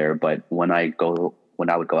always there. But when I would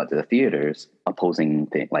go out to the theaters, opposing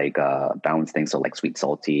balanced things, so like sweet,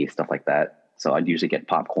 salty, stuff like that. So I'd usually get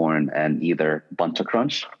popcorn and either Buncha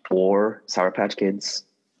Crunch or Sour Patch Kids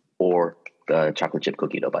or the chocolate chip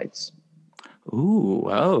cookie dough bites. Ooh,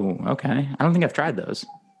 okay. I don't think I've tried those.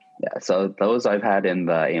 Yeah, so those I've had in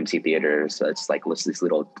the AMC theaters. It's like these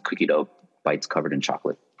little cookie dough bites covered in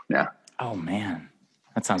chocolate. Yeah. Oh, man.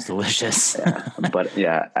 That sounds delicious. Yeah. But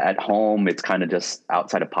yeah, at home, it's kind of just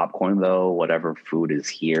outside of popcorn, though. Whatever food is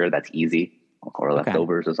here, that's easy. Or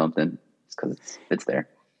leftovers or something. It's because it's there.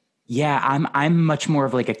 Yeah, I'm much more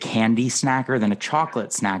of like a candy snacker than a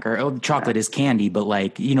chocolate snacker. Oh, chocolate is candy, but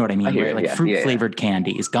like, you know what I mean? Right? Like fruit flavored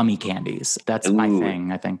candies, gummy candies. That's my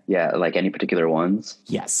thing, I think. Yeah, like any particular ones?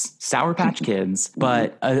 Yes, Sour Patch Kids.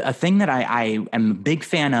 But a thing that I am a big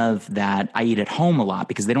fan of that I eat at home a lot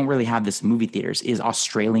because they don't really have this in movie theaters is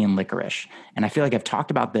Australian licorice. And I feel like I've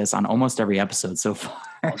talked about this on almost every episode so far.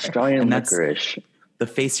 Australian licorice. The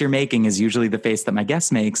face you're making is usually the face that my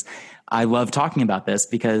guest makes. I love talking about this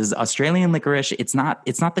because Australian licorice, it's not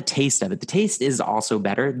the taste of it. The taste is also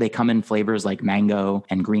better. They come in flavors like mango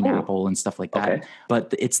and green apple and stuff like that. Okay.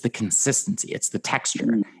 But it's the consistency. It's the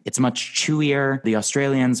texture. It's much chewier. The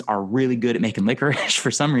Australians are really good at making licorice for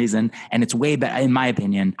some reason. And it's way better, in my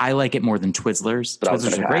opinion. I like it more than Twizzlers.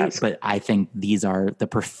 Twizzlers are great, but I think these are the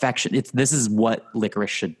perfection. This is what licorice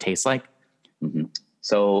should taste like. Mm-hmm.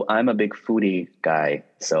 So I'm a big foodie guy,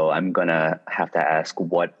 so I'm going to have to ask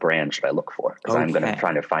what brand should I look for? Because I'm going to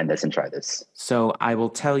try to find this and try this. So I will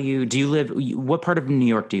tell you, what part of New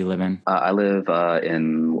York do you live in? I live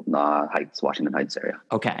in Heights, Washington Heights area.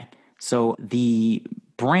 Okay. So the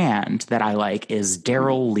brand that I like is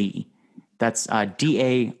Darrell Lea. That's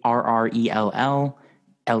Darrellea.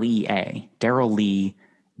 Darrell Lea.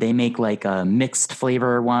 They make like a mixed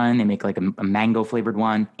flavor one. They make like a mango flavored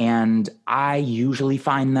one. And I usually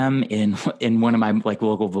find them in one of my like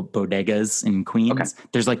local bodegas in Queens. Okay.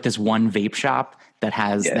 There's like this one vape shop that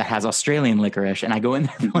has Australian licorice, and I go in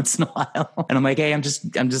there once in a while, and I'm like, hey, I'm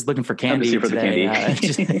just looking for candy today.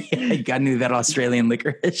 You got any of that Australian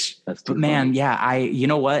licorice? That's too funny. Yeah, you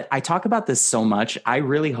know what? I talk about this so much. I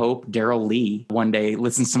really hope Daryl Lee one day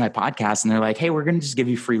listens to my podcast, and they're like, hey, we're going to just give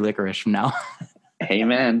you free licorice from now. Hey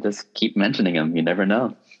man, just keep mentioning them. You never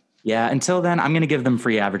know. Yeah, until then, I'm going to give them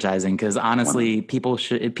free advertising because honestly, people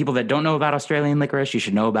that don't know about Australian licorice, you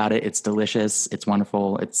should know about it. It's delicious. It's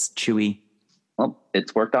wonderful. It's chewy. Well,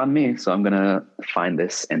 it's worked on me, so I'm going to find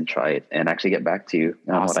this and try it and actually get back to you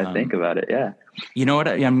on what I think about it. Yeah. You know what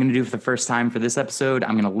I'm going to do for the first time for this episode?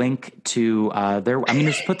 I'm going to link to I'm going to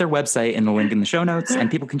just put their website in the link in the show notes and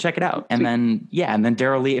people can check it out. And then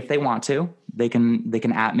Daryl Lee, if they want to, they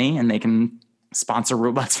can at me and they can sponsor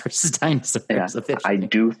Robots versus Dinosaurs. Yeah, I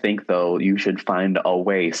do think though, you should find a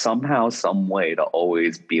way somehow, some way to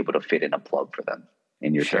always be able to fit in a plug for them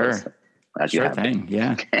in your shows. Sure thing.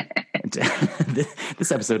 Yeah.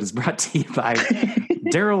 This episode is brought to you by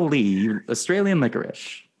Daryl Lee, Australian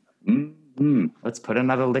licorice. Mm-hmm. Let's put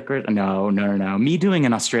another licorice. No. Me doing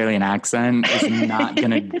an Australian accent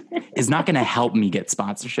is not gonna help me get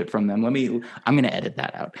sponsorship from them. I'm gonna edit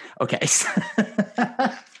that out. Okay.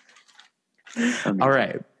 All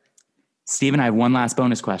right. Steven, I have one last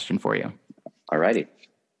bonus question for you. All righty.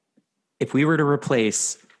 If we were to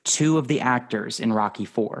replace two of the actors in Rocky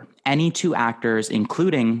IV, any two actors,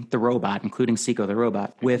 including the robot, including Seiko the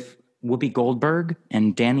robot, with Whoopi Goldberg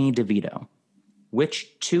and Danny DeVito,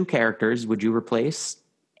 which two characters would you replace,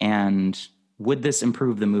 and would this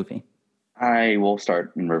improve the movie? I will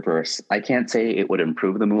start in reverse. I can't say it would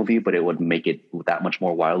improve the movie, but it would make it that much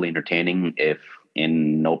more wildly entertaining if,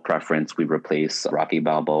 in no preference, we replace Rocky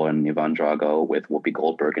Balboa and Ivan Drago with Whoopi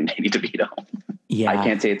Goldberg and Danny DeVito. Yeah. I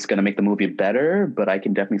can't say it's going to make the movie better, but I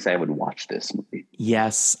can definitely say I would watch this movie.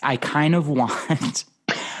 Yes, I kind of want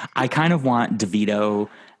DeVito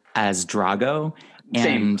as Drago.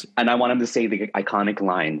 And I want him to say the iconic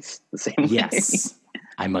lines the same way. Yes.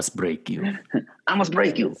 I must break you. I must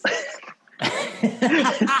break you.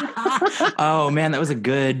 Oh man, that was a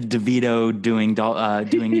good DeVito doing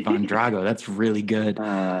Ivan Drago. That's really good.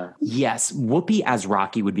 Yes, Whoopi as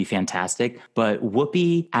Rocky would be fantastic, but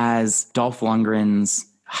Whoopi as Dolph Lundgren's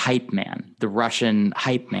hype man, the Russian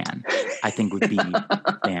hype man, I think would be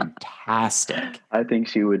fantastic. I think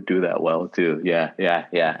she would do that well too. Yeah.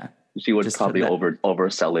 She would just probably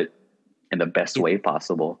oversell it in the best way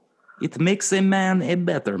possible. It makes a man a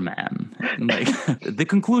better man. Like, the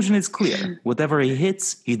conclusion is clear. Whatever he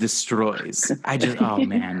hits, he destroys. Oh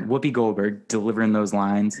man, Whoopi Goldberg delivering those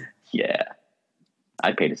lines. Yeah.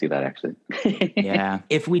 I'd pay to see that, actually. Yeah.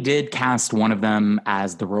 If we did cast one of them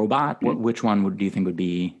as the robot, which one do you think would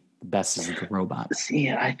be the best as the robot? See,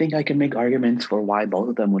 I think I can make arguments for why both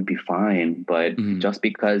of them would be fine, but just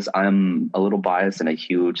because I'm a little biased and a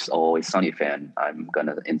huge Always Sunny fan, I'm going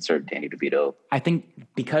to insert Danny DeVito. I think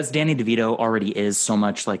because Danny DeVito already is so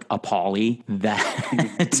much like a Paulie that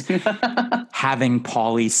having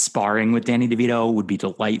Paulie sparring with Danny DeVito would be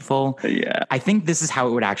delightful. Yeah. I think this is how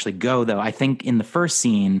it would actually go, though. I think in the first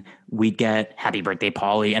scene, we'd get Happy Birthday,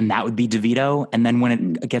 Paulie, and that would be DeVito. And then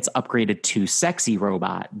when it gets upgraded to Sexy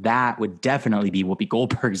Robot, that would definitely be Whoopi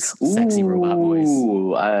Goldberg's Sexy Robot voice.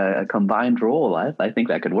 Ooh, a combined role. I think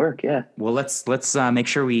that could work, yeah. Well, let's make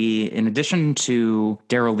sure we, in addition to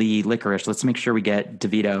Daryl Lee Licorice, let's make sure we get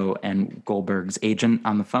DeVito and Goldberg's agent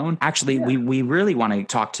on the phone. Actually, we really want to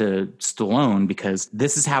talk to Stallone because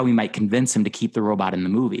this is how we might convince him to keep the robot in the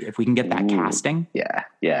movie. If we can get that casting.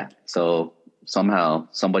 Yeah. So somehow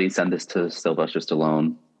somebody send this to Sylvester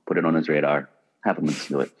Stallone, put it on his radar, have him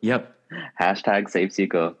do it. Yep. Hashtag Save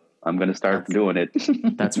Seiko. I'm going to start doing it.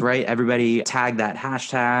 That's right. Everybody tag that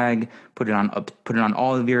hashtag, put it on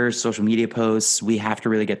all of your social media posts. We have to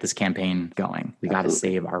really get this campaign going. We got to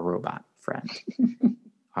save our robot friend.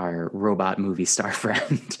 Our robot movie star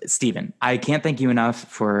friend. Steven, I can't thank you enough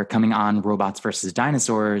for coming on Robots versus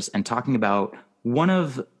Dinosaurs and talking about one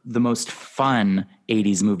of the most fun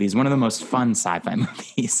 80s movies, one of the most fun sci-fi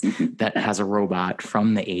movies that has a robot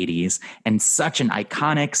from the 80s, and such an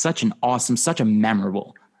iconic, such an awesome, such a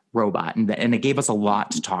memorable robot. And it gave us a lot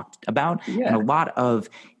to talk about and a lot of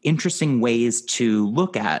interesting ways to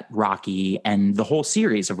look at Rocky and the whole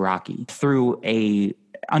series of Rocky through a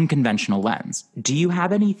unconventional lens. Do you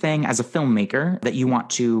have anything as a filmmaker that you want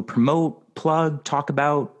to promote, plug, talk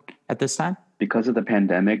about at this time? Because of the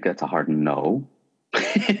pandemic, that's a hard no.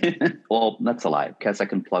 Well, that's a lie. Guess I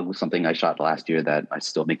can plug with something I shot last year that I'm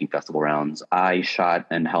still making festival rounds. I shot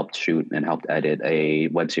and helped shoot and helped edit a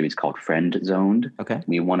web series called Friend Zoned. Okay.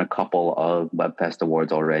 We won a couple of WebFest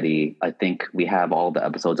awards already. I think we have all the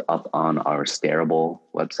episodes up on our Starable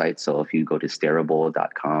website. So if you go to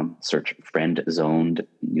starable.com, search Friend Zoned,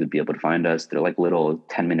 you'd be able to find us. They're like little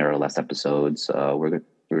 10-minute or less episodes.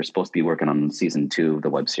 We were supposed to be working on season 2 of the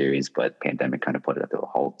web series, but pandemic kind of put it at a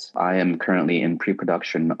halt. I am currently in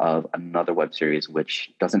pre-production of another web series,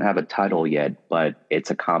 which doesn't have a title yet, but it's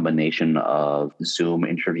a combination of Zoom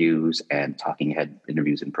interviews and talking head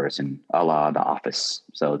interviews in person, a la The Office.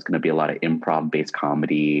 So it's going to be a lot of improv-based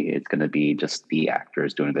comedy. It's going to be just the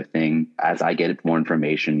actors doing their thing. As I get more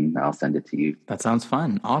information, I'll send it to you. That sounds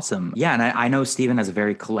fun. Awesome. Yeah, and I know Steven is a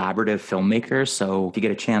very collaborative filmmaker, so if you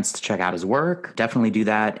get a chance to check out his work, definitely do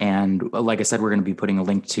that. And like I said, we're going to be putting a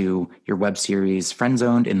link to your web series Friend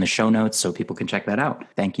Zoned in the show notes so people can check that out.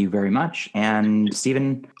 Thank you very much. And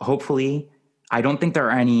Steven, hopefully, I don't think there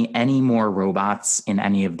are any more robots in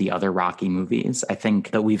any of the other Rocky movies. I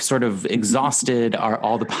think that we've sort of exhausted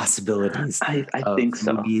all the possibilities. I think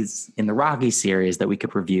so. Movies in the Rocky series that we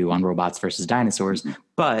could review on robots versus dinosaurs.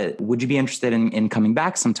 But would you be interested in coming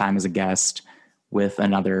back sometime as a guest with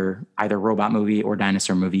another either robot movie or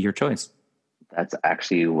dinosaur movie, your choice? That's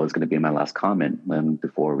actually was going to be my last comment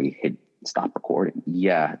before we hit stop recording.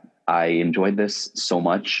 Yeah, I enjoyed this so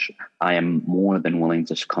much. I am more than willing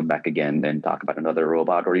to come back again and talk about another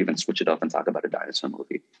robot or even switch it up and talk about a dinosaur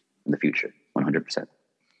movie in the future, 100%.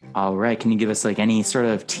 All right. Can you give us like any sort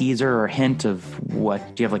of teaser or hint of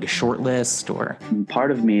what, do you have like a short list or? Part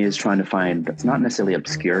of me is trying to find, it's not necessarily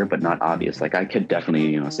obscure, but not obvious. Like I could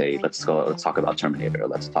definitely, say, let's talk about Terminator.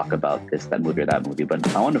 Let's talk about that movie or that movie.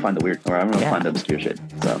 But I want to find the weird, or I want to find the obscure shit.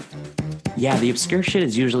 So. Yeah, the obscure shit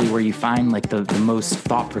is usually where you find like the most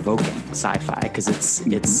thought-provoking sci-fi because it's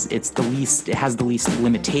the least, it has the least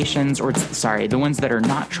limitations, or the ones that are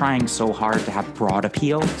not trying so hard to have broad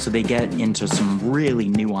appeal, so they get into some really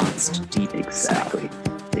nuanced, deep stuff.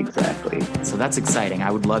 Exactly. So that's exciting. I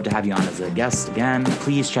would love to have you on as a guest again.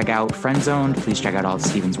 Please check out Friend Zoned. Please check out all of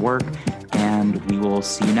Steven's work, and we will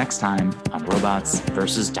see you next time on Robots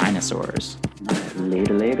versus Dinosaurs.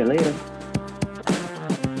 Later.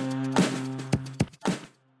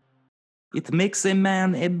 It makes a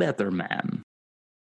man a better man.